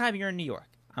next time you're in New York,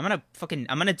 I'm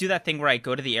gonna do that thing where I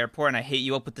go to the airport and I hit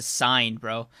you up with the sign,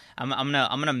 bro. I'm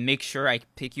gonna make sure I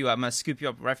pick you up. I'm gonna scoop you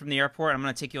up right from the airport. I'm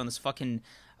gonna take you on this fucking.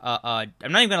 I'm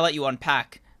not even gonna let you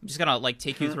unpack. I'm just gonna like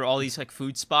take you through all these like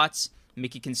food spots,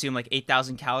 make you consume like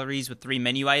 8,000 calories with 3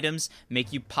 menu items,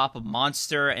 make you pop a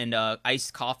Monster and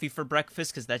iced coffee for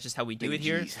breakfast because that's just how we do it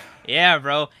here. Cheese. Yeah,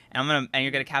 bro. And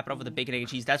you're gonna cap it off with a bacon, egg, and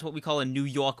cheese. That's what we call a New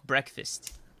York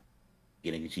breakfast.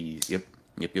 Bacon, egg, cheese. Yep.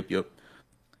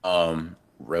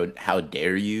 How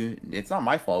dare you? It's not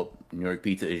my fault. New York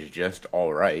pizza is just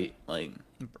all right. Like,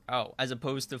 Oh, as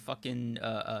opposed to fucking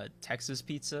Texas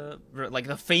pizza, like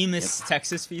the famous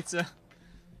Texas pizza.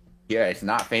 yeah, it's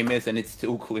not famous and it's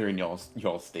still clear in y'all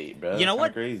state, bro. You know That's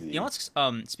what? Crazy. You know what's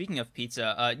speaking of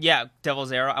pizza, yeah,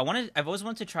 Devil's Arrow. I've always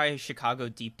wanted to try Chicago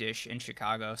deep dish in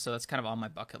Chicago, so that's kind of on my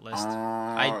bucket list.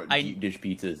 Deep dish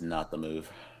pizza is not the move.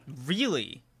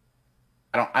 Really?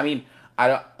 I don't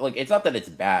like. It's not that it's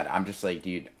bad. I'm just like,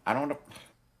 dude, I don't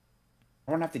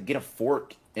have to get a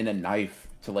fork and a knife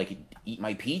to like eat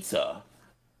my pizza.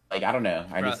 Like, I don't know.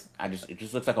 It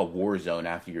just looks like a war zone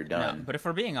after you're done. No, but if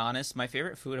we're being honest, my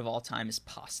favorite food of all time is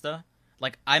pasta.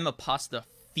 Like, I'm a pasta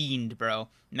fiend, bro.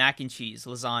 Mac and cheese,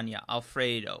 lasagna,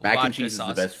 Alfredo, Mac and cheese sauce.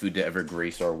 is the best food to ever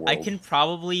grace our world. I can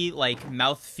probably like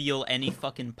mouth feel any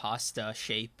fucking pasta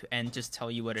shape and just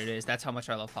tell you what it is. That's how much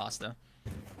I love pasta.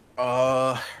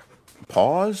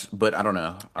 Pause, but I don't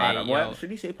know. Yo.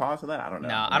 Should you say pause for that? I don't know.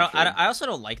 No, I don't. I also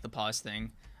don't like the pause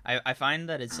thing. I find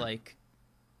that it's like,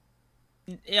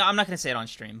 yeah, I'm not gonna say it on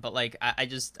stream, but like I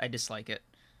dislike it.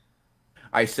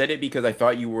 I said it because I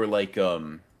thought you were like,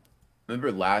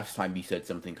 remember last time you said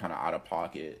something kind of out of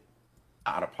pocket,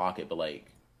 but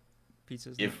like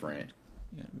Pizza's different.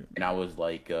 Yeah. And I was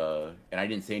like, and I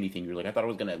didn't say anything. You're like, I thought I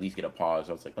was gonna at least get a pause.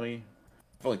 I was like, I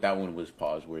feel like that one was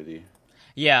pause worthy.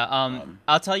 Yeah,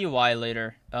 I'll tell you why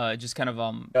later. Just kind of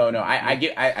No,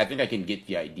 I think I can get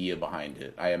the idea behind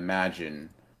it. I imagine.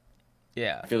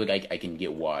 Yeah. I feel like I can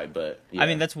get why, but yeah. I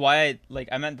mean that's why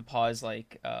I meant the pause.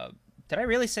 Like, did I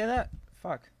really say that?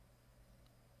 Fuck.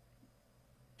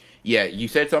 Yeah, you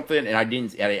said something and I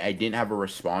didn't have a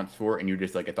response for it, and you're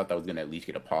just like, I thought that was gonna at least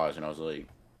get a pause, and I was like,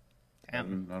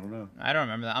 damn, I don't know. I don't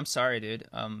remember that. I'm sorry, dude.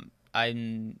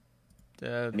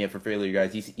 Yeah, for failure,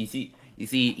 guys. You see,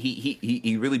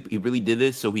 he really did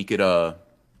this so he could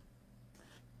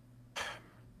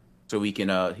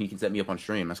he can set me up on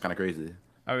stream. That's kind of crazy.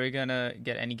 Are we gonna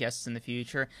get any guests in the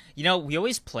future? You know, we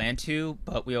always plan to,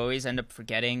 but we always end up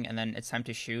forgetting, and then it's time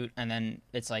to shoot, and then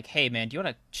it's like, hey man, do you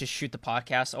want to just shoot the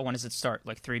podcast? Oh, when does it start?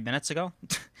 Like 3 minutes ago.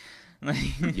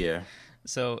 Yeah.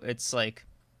 So it's like,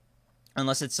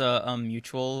 unless it's a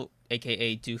mutual,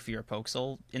 aka Doofy or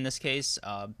Pokesol in this case,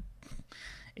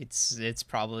 it's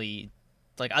probably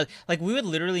like we would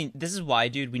literally. This is why,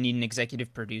 dude, we need an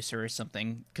executive producer or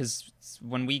something, because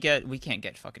when we can't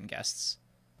get fucking guests.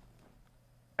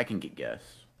 I can get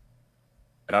guests,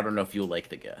 but I don't know if you'll like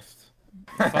the guests.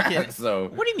 Fucking, so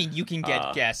what do you mean you can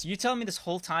get guests? You telling me this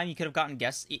whole time you could have gotten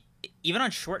guests even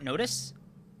on short notice?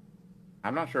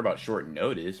 I'm not sure about short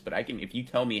notice, but I can. If you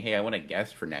tell me, hey, I want a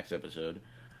guest for next episode,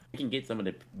 I can get someone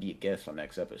to be a guest on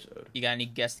next episode. You got any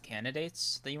guest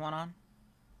candidates that you want on?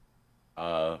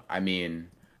 I mean,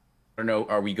 I don't know.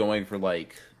 Are we going for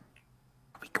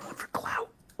clout,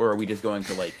 or are we just going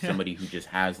for like somebody who just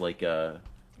has like a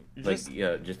just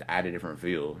add a different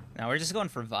feel? No, we're just going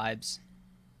for vibes.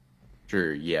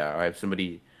 Sure, yeah. I have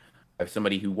somebody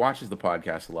who watches the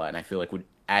podcast a lot, and I feel like would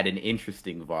add an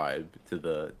interesting vibe to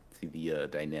the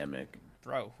dynamic.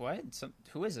 Bro, what?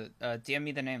 Who is it? DM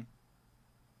me the name.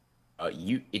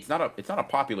 It's not a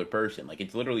popular person. Like,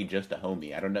 it's literally just a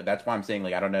homie. I don't know. That's why I'm saying,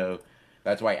 like, I don't know.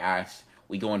 That's why I asked.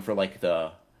 We going for like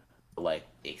the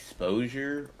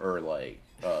exposure, or like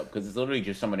because it's literally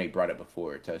just someone they brought up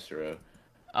before, Tessera.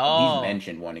 Oh, he's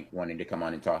mentioned wanting to come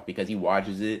on and talk because he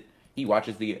watches it. He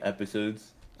watches the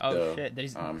episodes. Oh so, shit!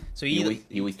 So he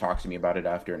always talks to me about it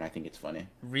after, and I think it's funny.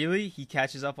 Really, he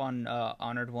catches up on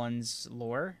Honored One's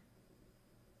lore.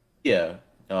 Yeah.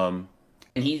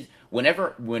 And he's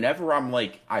whenever I'm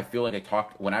like, I feel like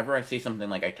whenever I say something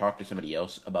like I talk to somebody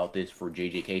else about this for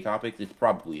JJK topics, it's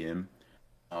probably him.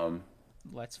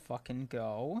 Let's fucking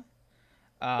go.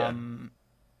 Yeah.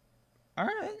 All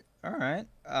right.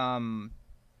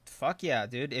 Fuck yeah,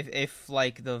 dude. If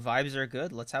like the vibes are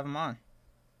good, let's have him on.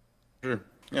 Sure.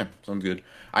 Yeah, sounds good.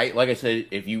 Like I said,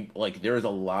 if you like, there's a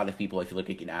lot of people I feel like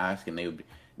I can ask, and they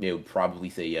would probably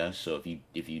say yes. So if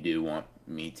you do want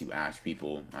me to ask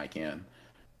people, I can.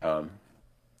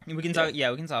 We can talk. Yeah,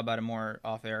 we can talk about it more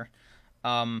off air.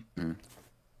 Fuck,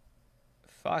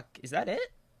 is that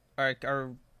it?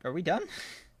 Are we done?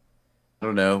 I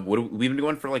don't know. We've been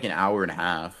going for like an hour and a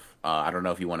half. I don't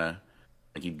know if you want to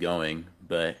keep going,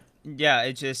 but yeah,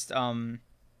 it just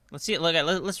let's see.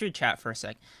 Let's read chat for a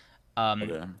sec.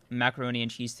 Okay. Macaroni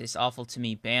and cheese tastes awful to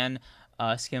me. Ban.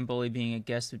 Scamboli being a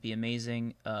guest would be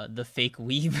amazing. The fake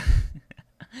weeb.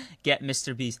 Get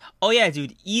Mr. Beast. Oh yeah,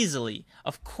 dude, easily.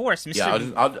 Of course, Mr.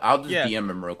 Yeah, I'll just Yeah. DM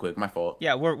him real quick. My fault.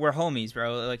 Yeah, we're homies,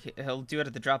 bro. Like he'll do it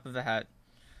at the drop of a hat.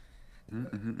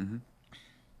 What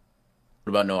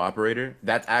about no operator?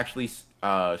 That's actually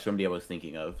somebody I was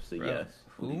thinking of. So Bro, yes,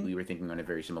 who? we were thinking on a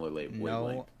very similar wavelength.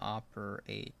 No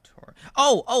operator.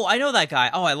 Oh, I know that guy.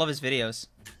 Oh, I love his videos.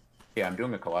 Yeah, I'm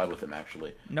doing a collab with him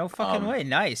actually. No fucking way.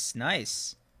 Nice.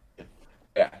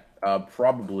 Yeah,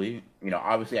 probably. You know,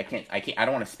 obviously I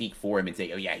don't want to speak for him and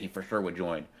say, oh yeah, he for sure would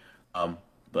join.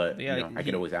 But Yeah, you know, I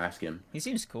could always ask him. He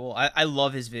seems cool. I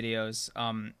love his videos.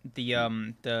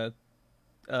 The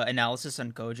analysis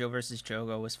on Gojo versus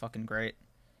Jogo was fucking great.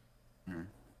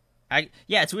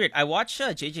 Yeah, it's weird. I watch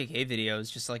JJK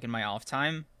videos just like in my off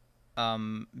time,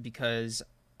 because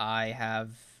I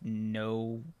have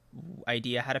no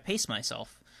idea how to pace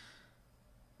myself.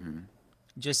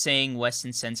 Just saying Wes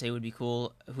and Sensei would be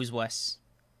cool. Who's Wes?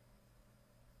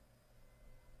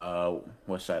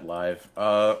 West Side Live.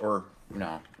 Or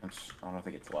no, I don't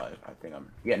think it's live. I think I'm.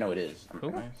 Yeah, no, it is. Who?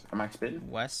 Am I spitting?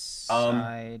 West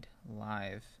Side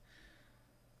Live.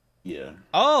 Yeah.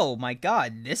 Oh my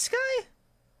god, this guy?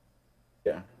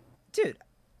 Yeah. Dude,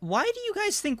 why do you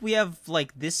guys think we have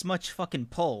like this much fucking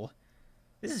pull?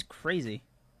 This is crazy.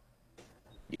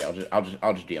 Yeah, I'll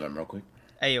just DM him real quick.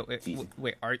 Hey,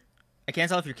 wait, I can't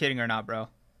tell if you're kidding or not, bro.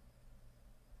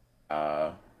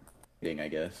 Kidding, I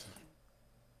guess.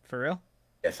 For real?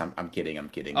 Yes, I'm kidding. I'm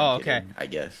kidding. Oh, I'm kidding, okay. I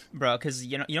guess. Bro, because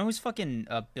you know who's fucking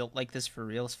built like this for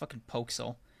real? It's fucking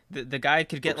Pokesel. The guy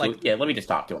could get like Yeah, let me just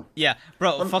talk to him. yeah,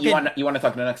 bro. Fucking You want to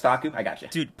talk to the next Taku? I got you.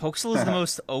 dude, Pokesel is the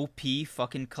most OP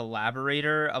fucking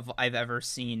collaborator I've ever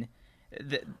seen.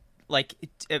 Like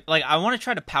I want to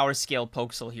try to power scale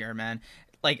Pokesel here, man.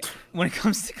 Like when it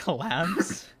comes to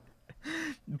collabs,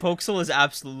 Pokesel is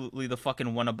absolutely the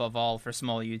fucking one above all for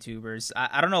small YouTubers.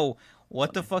 I don't know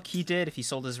what the fuck he did, if he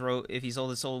sold his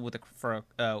soul with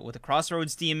a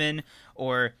Crossroads demon,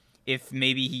 or if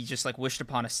maybe he just like wished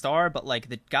upon a star, but like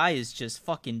the guy is just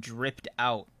fucking dripped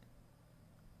out.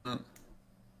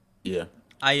 Yeah.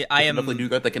 I am definitely do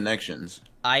got the connections.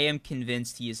 I am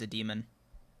convinced he is a demon.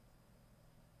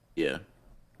 Yeah.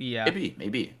 Yeah.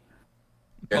 Maybe.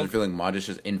 I have a feeling Modest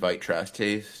just invite Trash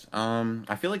Taste.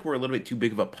 I feel like we're a little bit too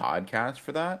big of a podcast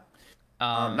for that.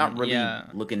 Not really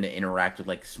looking to interact with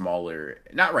like smaller.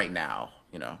 Not right now,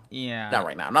 you know. Yeah. Not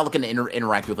right now. I'm not looking to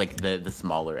interact with like the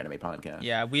smaller anime podcasts.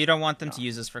 Yeah, we don't want them to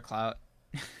use us for clout.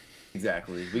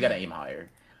 Exactly. We gotta aim higher.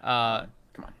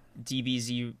 Come on.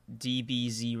 DBZ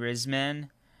Rizman.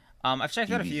 I've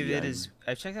checked out a few of DBZ.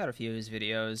 I've checked out a few of his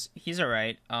videos. He's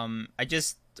alright.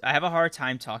 I have a hard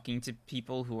time talking to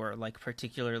people who are like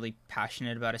particularly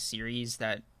passionate about a series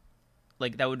that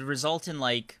would result in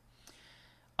like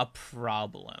a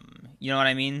problem. You know what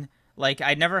I mean? Like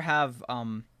I'd never have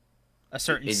a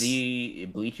certain Is he a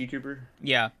Bleach YouTuber?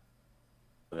 yeah.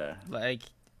 Okay. Like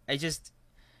I just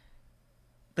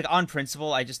like on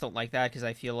principle I just don't like that because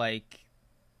I feel like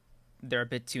they're a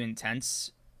bit too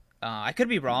intense. I could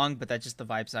be wrong, but that's just the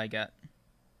vibes I get.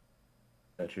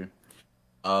 That's true.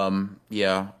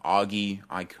 Yeah, Augie,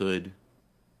 I could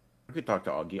talk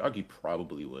to Augie. Augie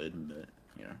probably would, but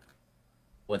you know.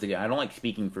 Once again, I don't like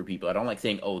speaking for people. I don't like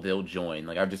saying, "Oh, they'll join."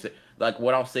 Like I just like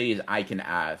what I'll say is I can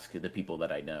ask the people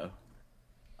that I know.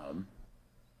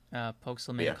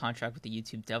 Pokesel made a contract with the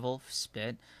YouTube Devil.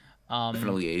 Spit.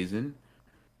 Definitely Aizen.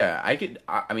 Yeah, I could.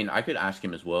 I mean, I could ask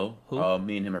him as well. Who?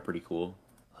 Me and him are pretty cool.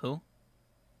 Who?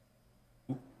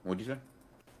 What'd you say?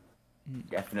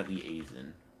 Definitely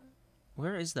Aizen.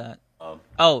 Where is that? Um,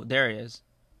 Oh, there he is.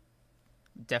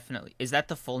 Definitely. Is that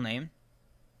the full name?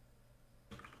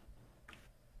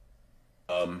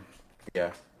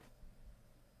 Yeah.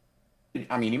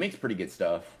 I mean, he makes pretty good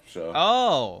stuff. So.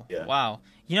 Oh, Yeah. wow.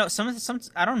 You know, some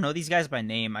I don't know these guys by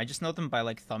name. I just know them by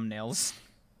like thumbnails.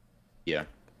 Yeah.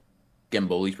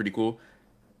 Gamboli's pretty cool.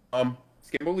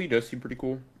 Gamboli does seem pretty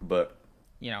cool, but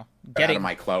You know, out getting of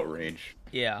my clout range.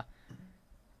 yeah.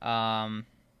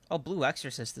 Oh, Blue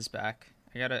Exorcist is back.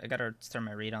 I gotta start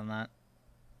my read on that.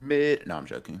 Mid. No, I'm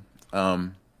joking.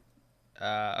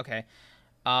 Okay.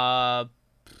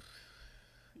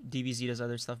 DBZ does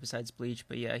other stuff besides Bleach,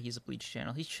 but yeah, he's a Bleach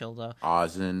channel. He's chill though.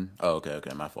 Ozen. Oh, okay.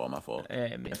 My fault.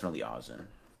 Man. Definitely Ozen.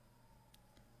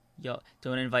 Yo,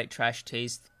 don't invite Trash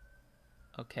Taste.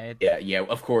 Okay. Yeah.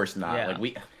 Of course not. Yeah.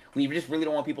 Like we just really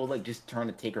don't want people like just trying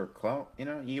to take our clout. You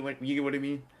know, you get what I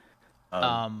mean?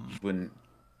 Wouldn't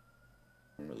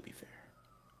really be fair.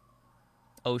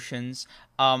 Oceans.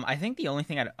 I think the only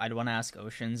thing I'd want to ask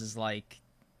Oceans is like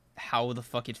how the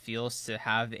fuck it feels to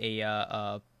have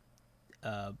a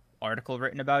article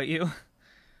written about you.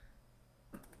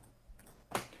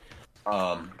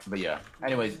 But yeah.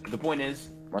 Anyways, the point is,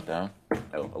 what the hell?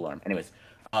 Oh, alarm. Anyways,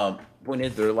 point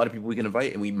is, there are a lot of people we can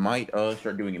invite, and we might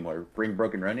start doing it more. Bring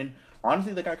Broken Running.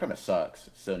 Honestly, the guy kind of sucks.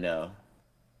 So no,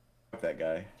 fuck that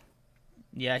guy.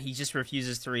 Yeah, he just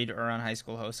refuses to read Ouran High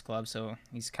School Host Club, so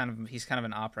he's kind of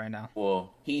an op right now.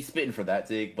 Well, he's spitting for that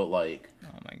zig, but like,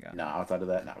 Oh my god. nah, outside of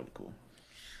that, not really cool.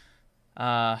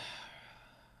 Uh,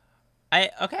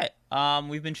 okay.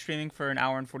 We've been streaming for an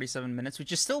hour and 47 minutes,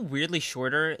 which is still weirdly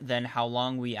shorter than how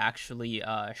long we actually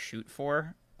shoot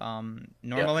for. Yeah.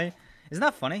 Normally, isn't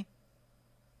that funny?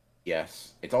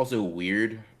 Yes. It's also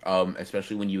weird,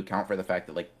 especially when you account for the fact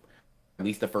that like at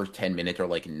least the first 10 minutes are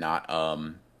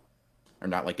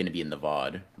not like going to be in the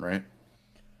VOD, right?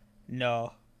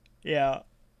 No. Yeah.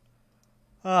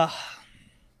 Ah,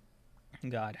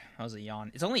 God, that was a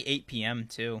yawn. It's only 8 p.m.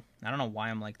 too. I don't know why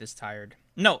I'm like this tired.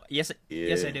 No, yes, I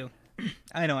Yeah. do.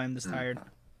 I know I'm this Mm. tired.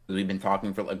 We've been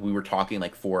talking for like we were talking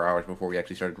like 4 hours before we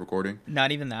actually started recording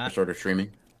Not even or that. started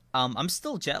streaming. I'm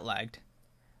still jet lagged.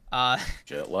 Uh,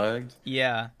 Jet lagged.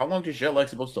 yeah. How long is jet lag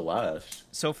supposed to last?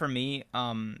 So for me,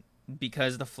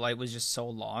 because the flight was just so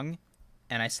long,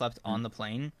 and I slept Mm. on the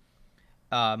plane,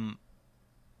 um,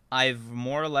 I've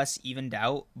more or less evened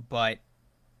out, but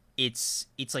it's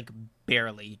like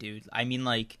barely, dude. I mean,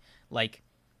 like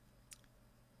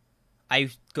I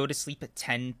go to sleep at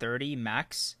 10:30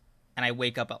 max, and I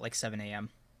wake up at like 7 a.m.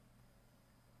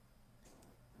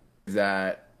 Is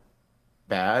that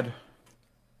bad?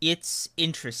 It's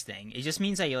interesting. It just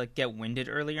means I like get winded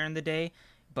earlier in the day,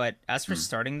 but as for Mm.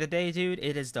 starting the day, dude,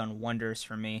 it has done wonders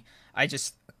for me.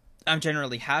 I'm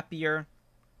generally happier.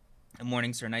 The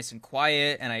mornings are nice and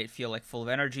quiet, and I feel like full of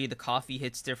energy. The coffee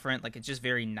hits different. Like it's just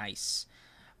very nice.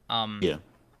 Um, Yeah.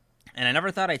 and I never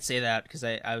thought I'd say that because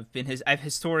I've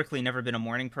historically never been a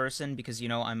morning person because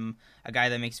I'm a guy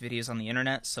that makes videos on the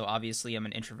internet, so obviously I'm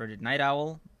an introverted night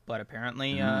owl. But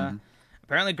Mm.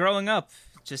 apparently growing up,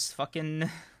 just fucking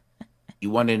You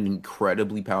want an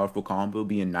incredibly powerful combo,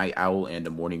 be a night owl and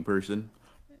a morning person.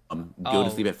 Go to oh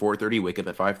sleep at 4:30, wake up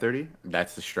at 5:30.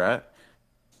 That's the strat.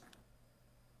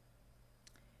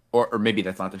 Or maybe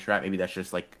that's not the strat. Maybe that's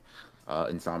just like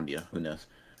insomnia. Who knows?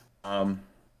 Um,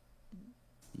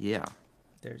 yeah.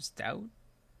 there's doubt.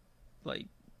 Like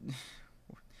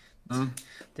Mm.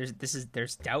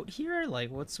 there's doubt here.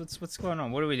 Like what's going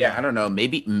on? What are we Yeah, I doing? don't know.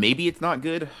 Maybe it's not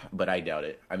good, but I doubt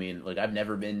it. I mean, like I've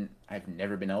never been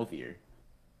healthier.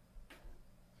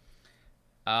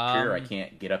 Sure, I Um,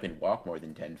 can't get up and walk more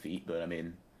than 10 feet, but I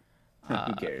mean, who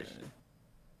uh, cares?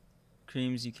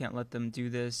 Creams, you can't let them do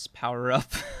this. Power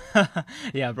up.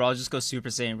 Yeah, bro. I'll just go Super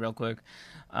Saiyan real quick.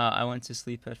 I went to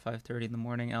sleep at 5:30 in the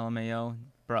morning. LMAO,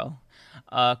 bro.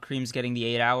 Cream's getting the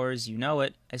 8 hours. You know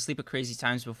it. I sleep at crazy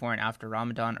times before and after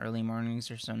Ramadan. Early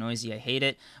mornings are so noisy. I hate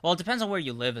it. Well, it depends on where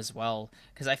you live as well.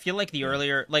 Because I feel like the Yeah.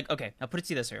 earlier, like, okay, I'll put it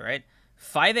to you this way, right?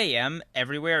 5 a.m.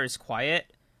 everywhere is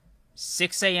quiet.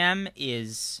 6 a.m.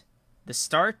 is the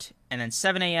start, and then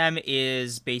 7 a.m.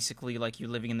 is basically like you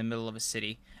living in the middle of a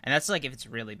city, and that's like if it's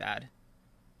really bad.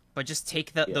 But just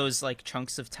take Yeah. those like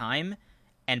chunks of time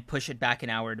and push it back an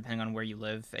hour depending on where you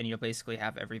live, and you'll basically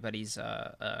have everybody's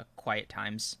quiet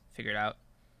times figured out.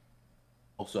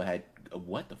 Also had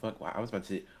what the fuck? Wow, I was about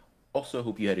to say. Also,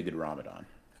 hope you had a good Ramadan.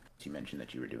 You mentioned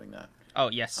that you were doing that. Oh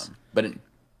yes, Um, but in,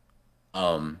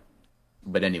 um,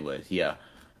 but anyways, yeah.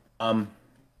 Um,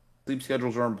 Sleep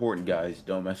schedules are important, guys.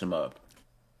 Don't mess them up.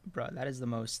 bro, that is the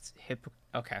most hip.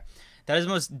 Okay, that is the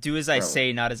most do as I Bro,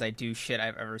 say, not as I do shit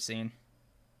I've ever seen.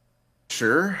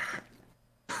 sure.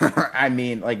 I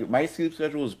mean, like my sleep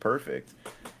schedule is perfect.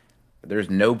 There's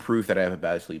no proof that I have a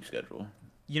bad sleep schedule.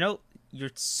 You know,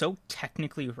 you're so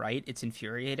technically right. It's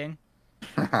infuriating.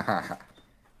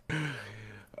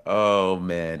 Oh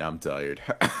man, I'm tired.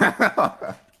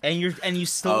 And you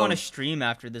still want to um, stream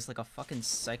after this like a fucking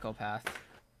psychopath.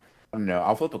 I don't know.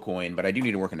 I'll flip a coin, but I do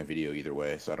need to work on a video either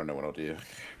way, so I don't know what I'll do.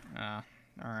 Uh,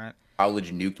 all right.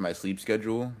 College nuked my sleep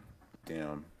schedule.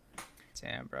 Damn.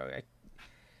 Damn, bro.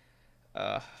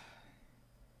 Uh,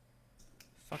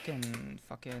 fucking.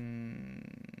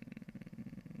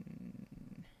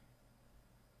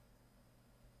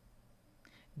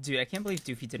 Dude, I can't believe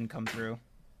Doofy didn't come through.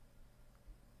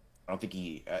 I don't think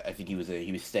he. I think he was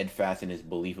steadfast in his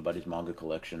belief about his manga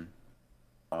collection.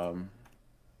 Um,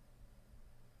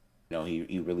 no,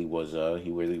 he really was.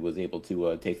 He really was able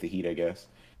to take the heat, I guess.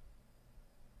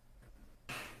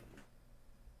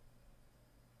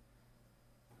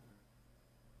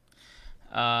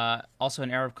 Also,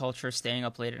 in Arab culture, staying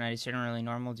up late at night is generally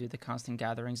normal due to the constant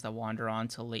gatherings that wander on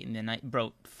till late in the night.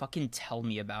 Bro, fucking tell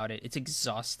me about it. It's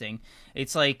exhausting.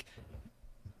 It's like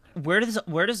where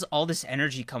does all this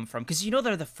energy come from? Because you know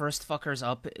they're the first fuckers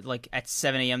up like at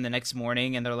 7 a.m. the next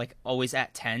morning, and they're like always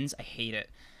at tens. I hate it.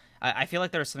 I feel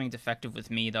like there's something defective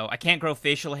with me though. I can't grow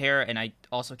facial hair, and I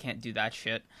also can't do that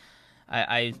shit.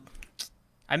 I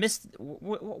missed.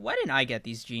 Why didn't I get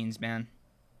these genes, man?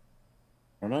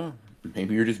 I don't know.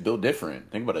 Maybe you're just built different.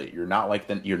 Think about it. You're not like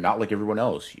you're not like everyone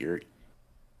else. You're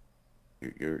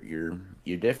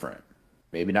different.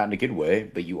 Maybe not in a good way,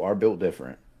 but you are built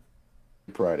different.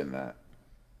 Pride in that.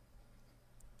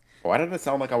 Why did it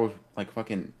sound like I was like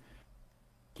fucking?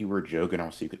 You were joking.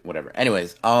 I'll see. Whatever.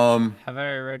 Anyways, Have I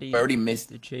I already already missed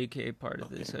missed. the JK part of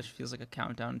this? Okay. It feels like a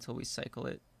countdown until we cycle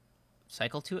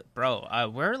to it,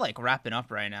 bro. We're like wrapping up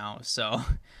right now, so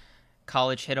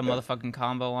college hit a Yeah. motherfucking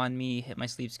combo on me, hit my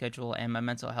sleep schedule and my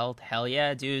mental health. Hell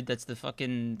yeah, dude. That's the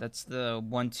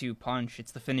 1-2 punch.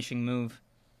 It's the finishing move.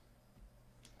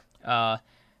 Uh,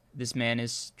 this man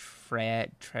is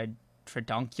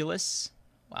tredonculous.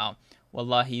 Wow.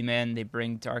 Wallahi, man, they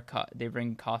bring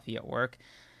coffee at work.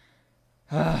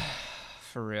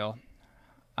 For real.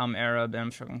 I'm Arab and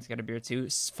I'm struggling to get a beer too.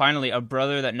 Finally, a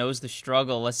brother that knows the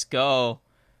struggle. Let's go.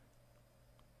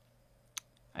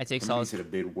 I take Somebody solace. said a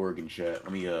big word in chat.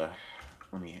 Let me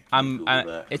Google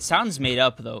that. It sounds made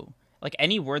up though. Like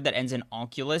any word that ends in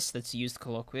onculus that's used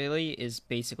colloquially is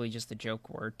basically just a joke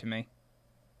word to me.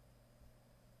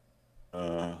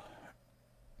 Uh,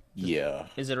 yeah.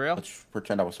 Is it real? Let's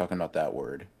pretend I was talking about that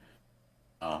word.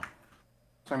 Uh,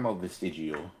 talking about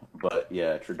vestigial, but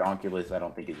yeah, trodonculus. I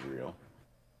don't think is real.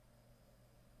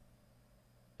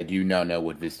 I do now know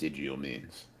what vestigial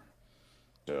means,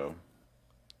 so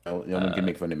no one can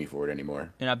make fun of me for it anymore.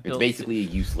 You're not It's built. basically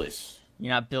useless.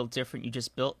 You're not built different. You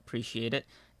just built. Appreciate it.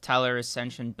 Tyler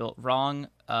Ascension built wrong.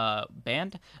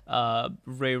 Band.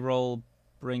 Ray Roll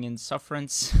bring in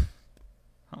sufferance.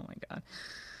 Oh my god.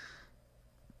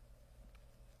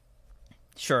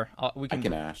 Sure, we I can.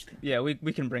 can ask. Yeah, we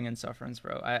can bring in sufferance,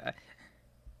 bro.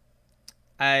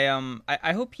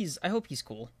 I hope he's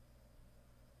cool.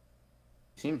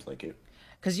 Seems like it.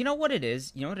 Cause you know what it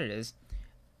is. You know what it is.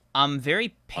 I'm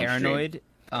very paranoid.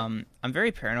 I'm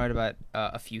very paranoid about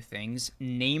a few things,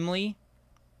 namely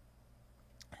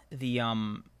the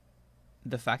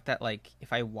fact that like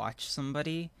if I watch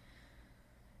somebody,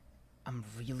 I'm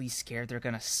really scared they're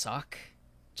gonna suck,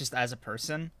 just as a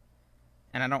person,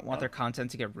 and I don't want their content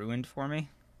to get ruined for me.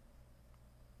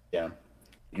 Yeah.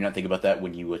 You not think about that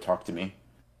when you would talk to me?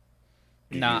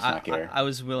 Did you Nah, just not care? I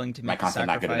was willing to My make the content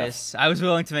not good enough. sacrifice. I was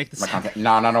willing to make the My sacrifice.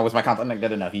 content? No. Was my content not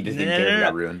good enough? He just didn't care if it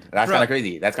got ruined. That's Bro. kind of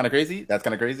crazy. That's kind of crazy. That's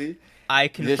kind of crazy. I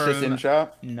This just in confirm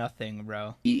shop. nothing,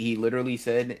 bro. He literally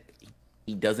said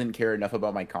he doesn't care enough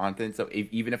about my content. So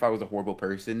even if I was a horrible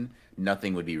person,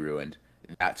 nothing would be ruined.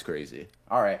 That's crazy.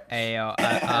 All right. Hey,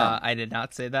 I did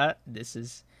not say that. This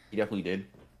is He definitely did.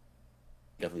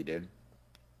 Definitely did.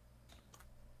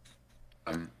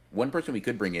 One person we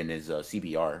could bring in is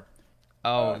CBR.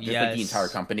 Just yes, like the entire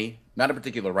company, not a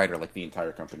particular writer, like the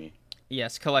entire company.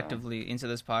 yes, collectively into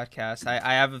this podcast.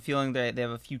 I have a feeling that they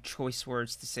have a few choice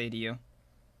words to say to you.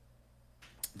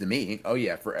 To me, oh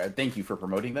yeah, for thank you for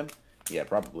promoting them. Yeah,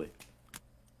 probably.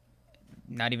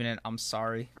 Not even an I'm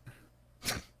sorry.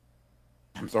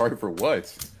 I'm sorry for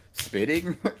what?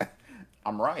 Spitting?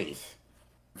 I'm right.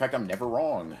 In fact, I'm never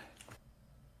wrong.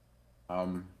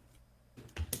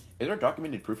 Is there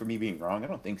documented proof of me being wrong? I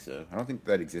don't think so. I don't think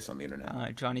that exists on the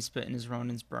internet. Johnny Spittin is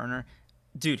Ronan's burner.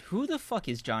 Dude, who the fuck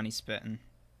is Johnny Spittin?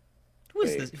 Who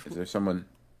is Wait, this? is there someone?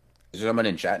 Is there someone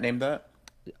in chat named that?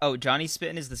 Oh, Johnny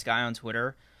Spittin is this guy on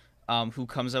Twitter, who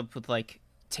comes up with like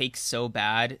takes so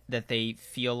bad that they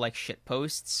feel like shit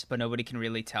posts, but nobody can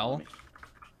really tell.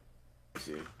 Let's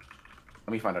see. Let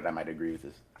me find out. I might agree with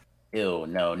this. Ew,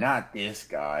 no, not this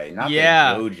guy. Not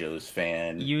Yeah. the JoJo's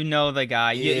fan. You know the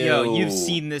guy. You've Ew.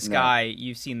 seen this No. guy.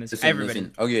 You've seen this. Listen, Everybody.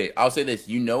 listen. Okay, I'll say this.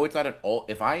 You know, it's not at all.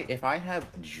 If I have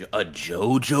a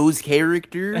JoJo's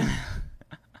character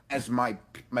as my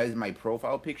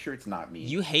profile picture, it's not me.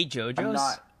 You hate JoJo's? I'm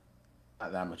not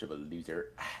that much of a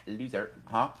loser. Loser,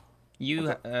 huh? You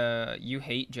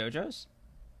hate JoJo's?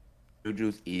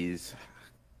 JoJo's is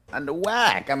on the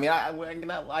whack. I mean, I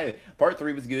cannot lie. Part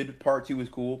 3 was good. Part 2 was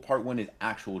cool. Part 1 is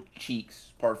actual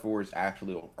cheeks. Part 4 is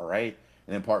actually alright.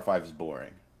 And then Part 5 is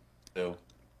boring. So,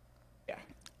 yeah.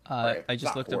 Right. I It's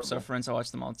just not looked horrible. up Sufferance. I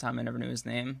watch them all the time. I never knew his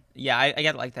name. Yeah, I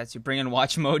get like that too. Bring in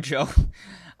Watch Mojo.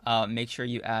 Make sure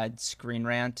you add Screen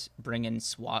Rant. Bring in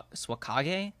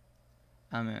Swakage.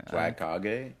 Swag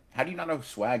Kage? How do you not know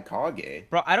Swag Kage?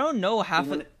 Bro, I don't know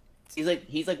half of.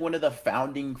 He's like one of the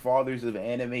founding fathers of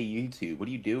anime YouTube. What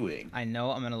are you doing? I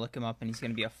know. I'm gonna look him up, and he's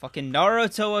gonna be a fucking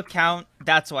Naruto account.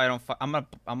 That's why I don't.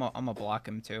 I'm gonna block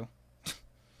him too.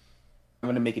 I'm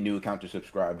gonna make a new account to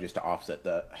subscribe just to offset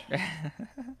that.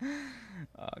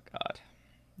 Oh God,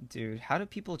 dude, how do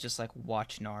people just like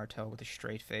watch Naruto with a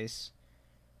straight face?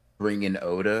 Bring in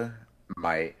Oda.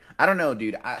 I don't know,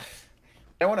 dude. I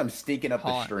want him stinking up the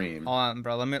Hold stream. on,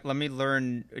 bro. Let me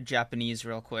learn Japanese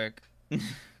real quick.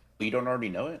 You don't already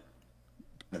know it?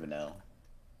 Never know.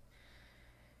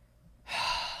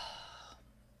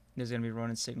 There's gonna be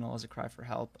Ronin Signal as a cry for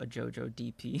help. A JoJo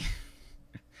DP.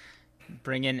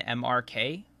 Bring in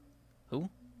MRK. Who?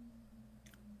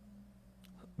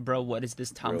 Bro, what is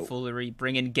this Bro, tomfoolery?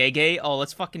 Bring in Gege. Oh,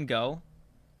 let's fucking go.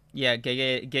 Yeah,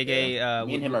 Gege. yeah. Gege.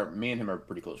 Me and him are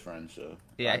pretty close friends, so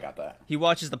I Yeah, got that. he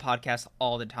watches the podcast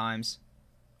all the times.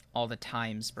 All the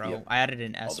times, bro. Yep. I added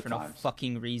an All S the for no times.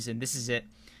 fucking reason. This is it.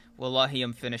 Wallahi,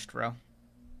 I'm finished, bro.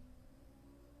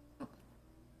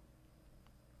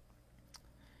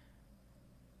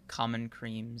 Common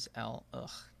creams L. Ugh.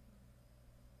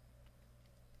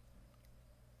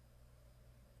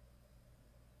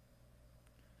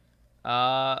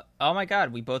 Oh my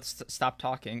god, we both stopped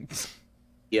talking.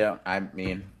 Yeah, I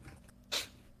mean,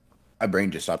 my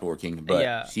brain just stopped working. But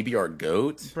Yeah. CBR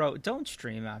goat. Bro, don't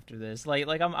stream after this.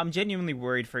 Like I'm genuinely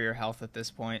worried for your health at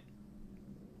this point.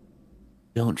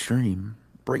 Don't stream.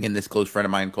 Bring in this close friend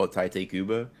of mine called Taite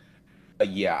Kuba.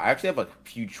 Yeah, I actually have a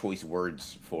few choice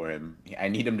words for him. I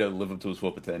need him to live up to his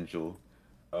full potential.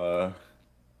 Uh,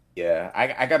 yeah,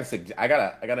 I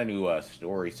got a new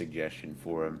story suggestion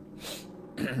for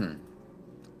him.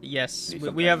 Yes, Need we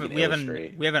something have he can we have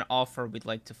illustrate. an offer we'd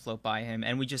like to float by him,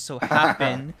 and we just so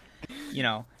happen, you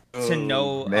know, to Oh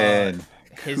know man,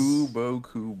 his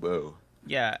Kubo.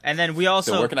 yeah, and then we So where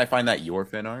also can I find that your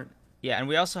fan art? yeah, and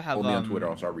we also have Hold me on Twitter.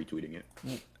 I'll start retweeting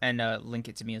it. and link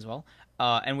it to me as well.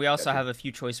 And we also Gotcha. have a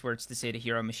few choice words to say to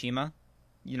Hiro Mishima.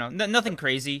 You know, nothing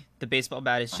crazy. The baseball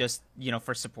bat is just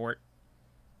for support.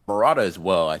 Murata as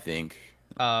well. I think.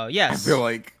 I Yes, feel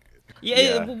like. yeah,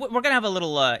 Yeah. we're gonna have a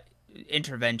little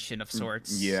intervention of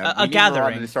sorts. Yeah, A we need Murata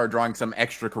gathering. to start drawing some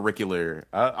extracurricular.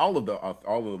 All of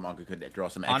the manga could draw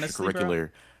some Honestly, bro. extracurricular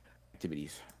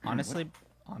activities. Honestly,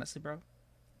 bro,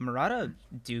 Murata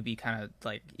do be kind of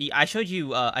like I showed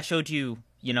you.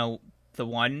 The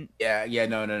one. Yeah,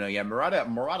 no. Yeah,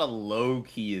 Murata low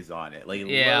key is on it. Like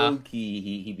Yeah. low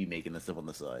key, he be making the stuff on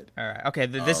the side. All right. Okay.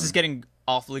 This is getting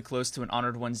awfully close to an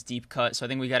Honored One's deep cut, so I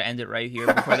think we got to end it right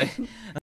here before they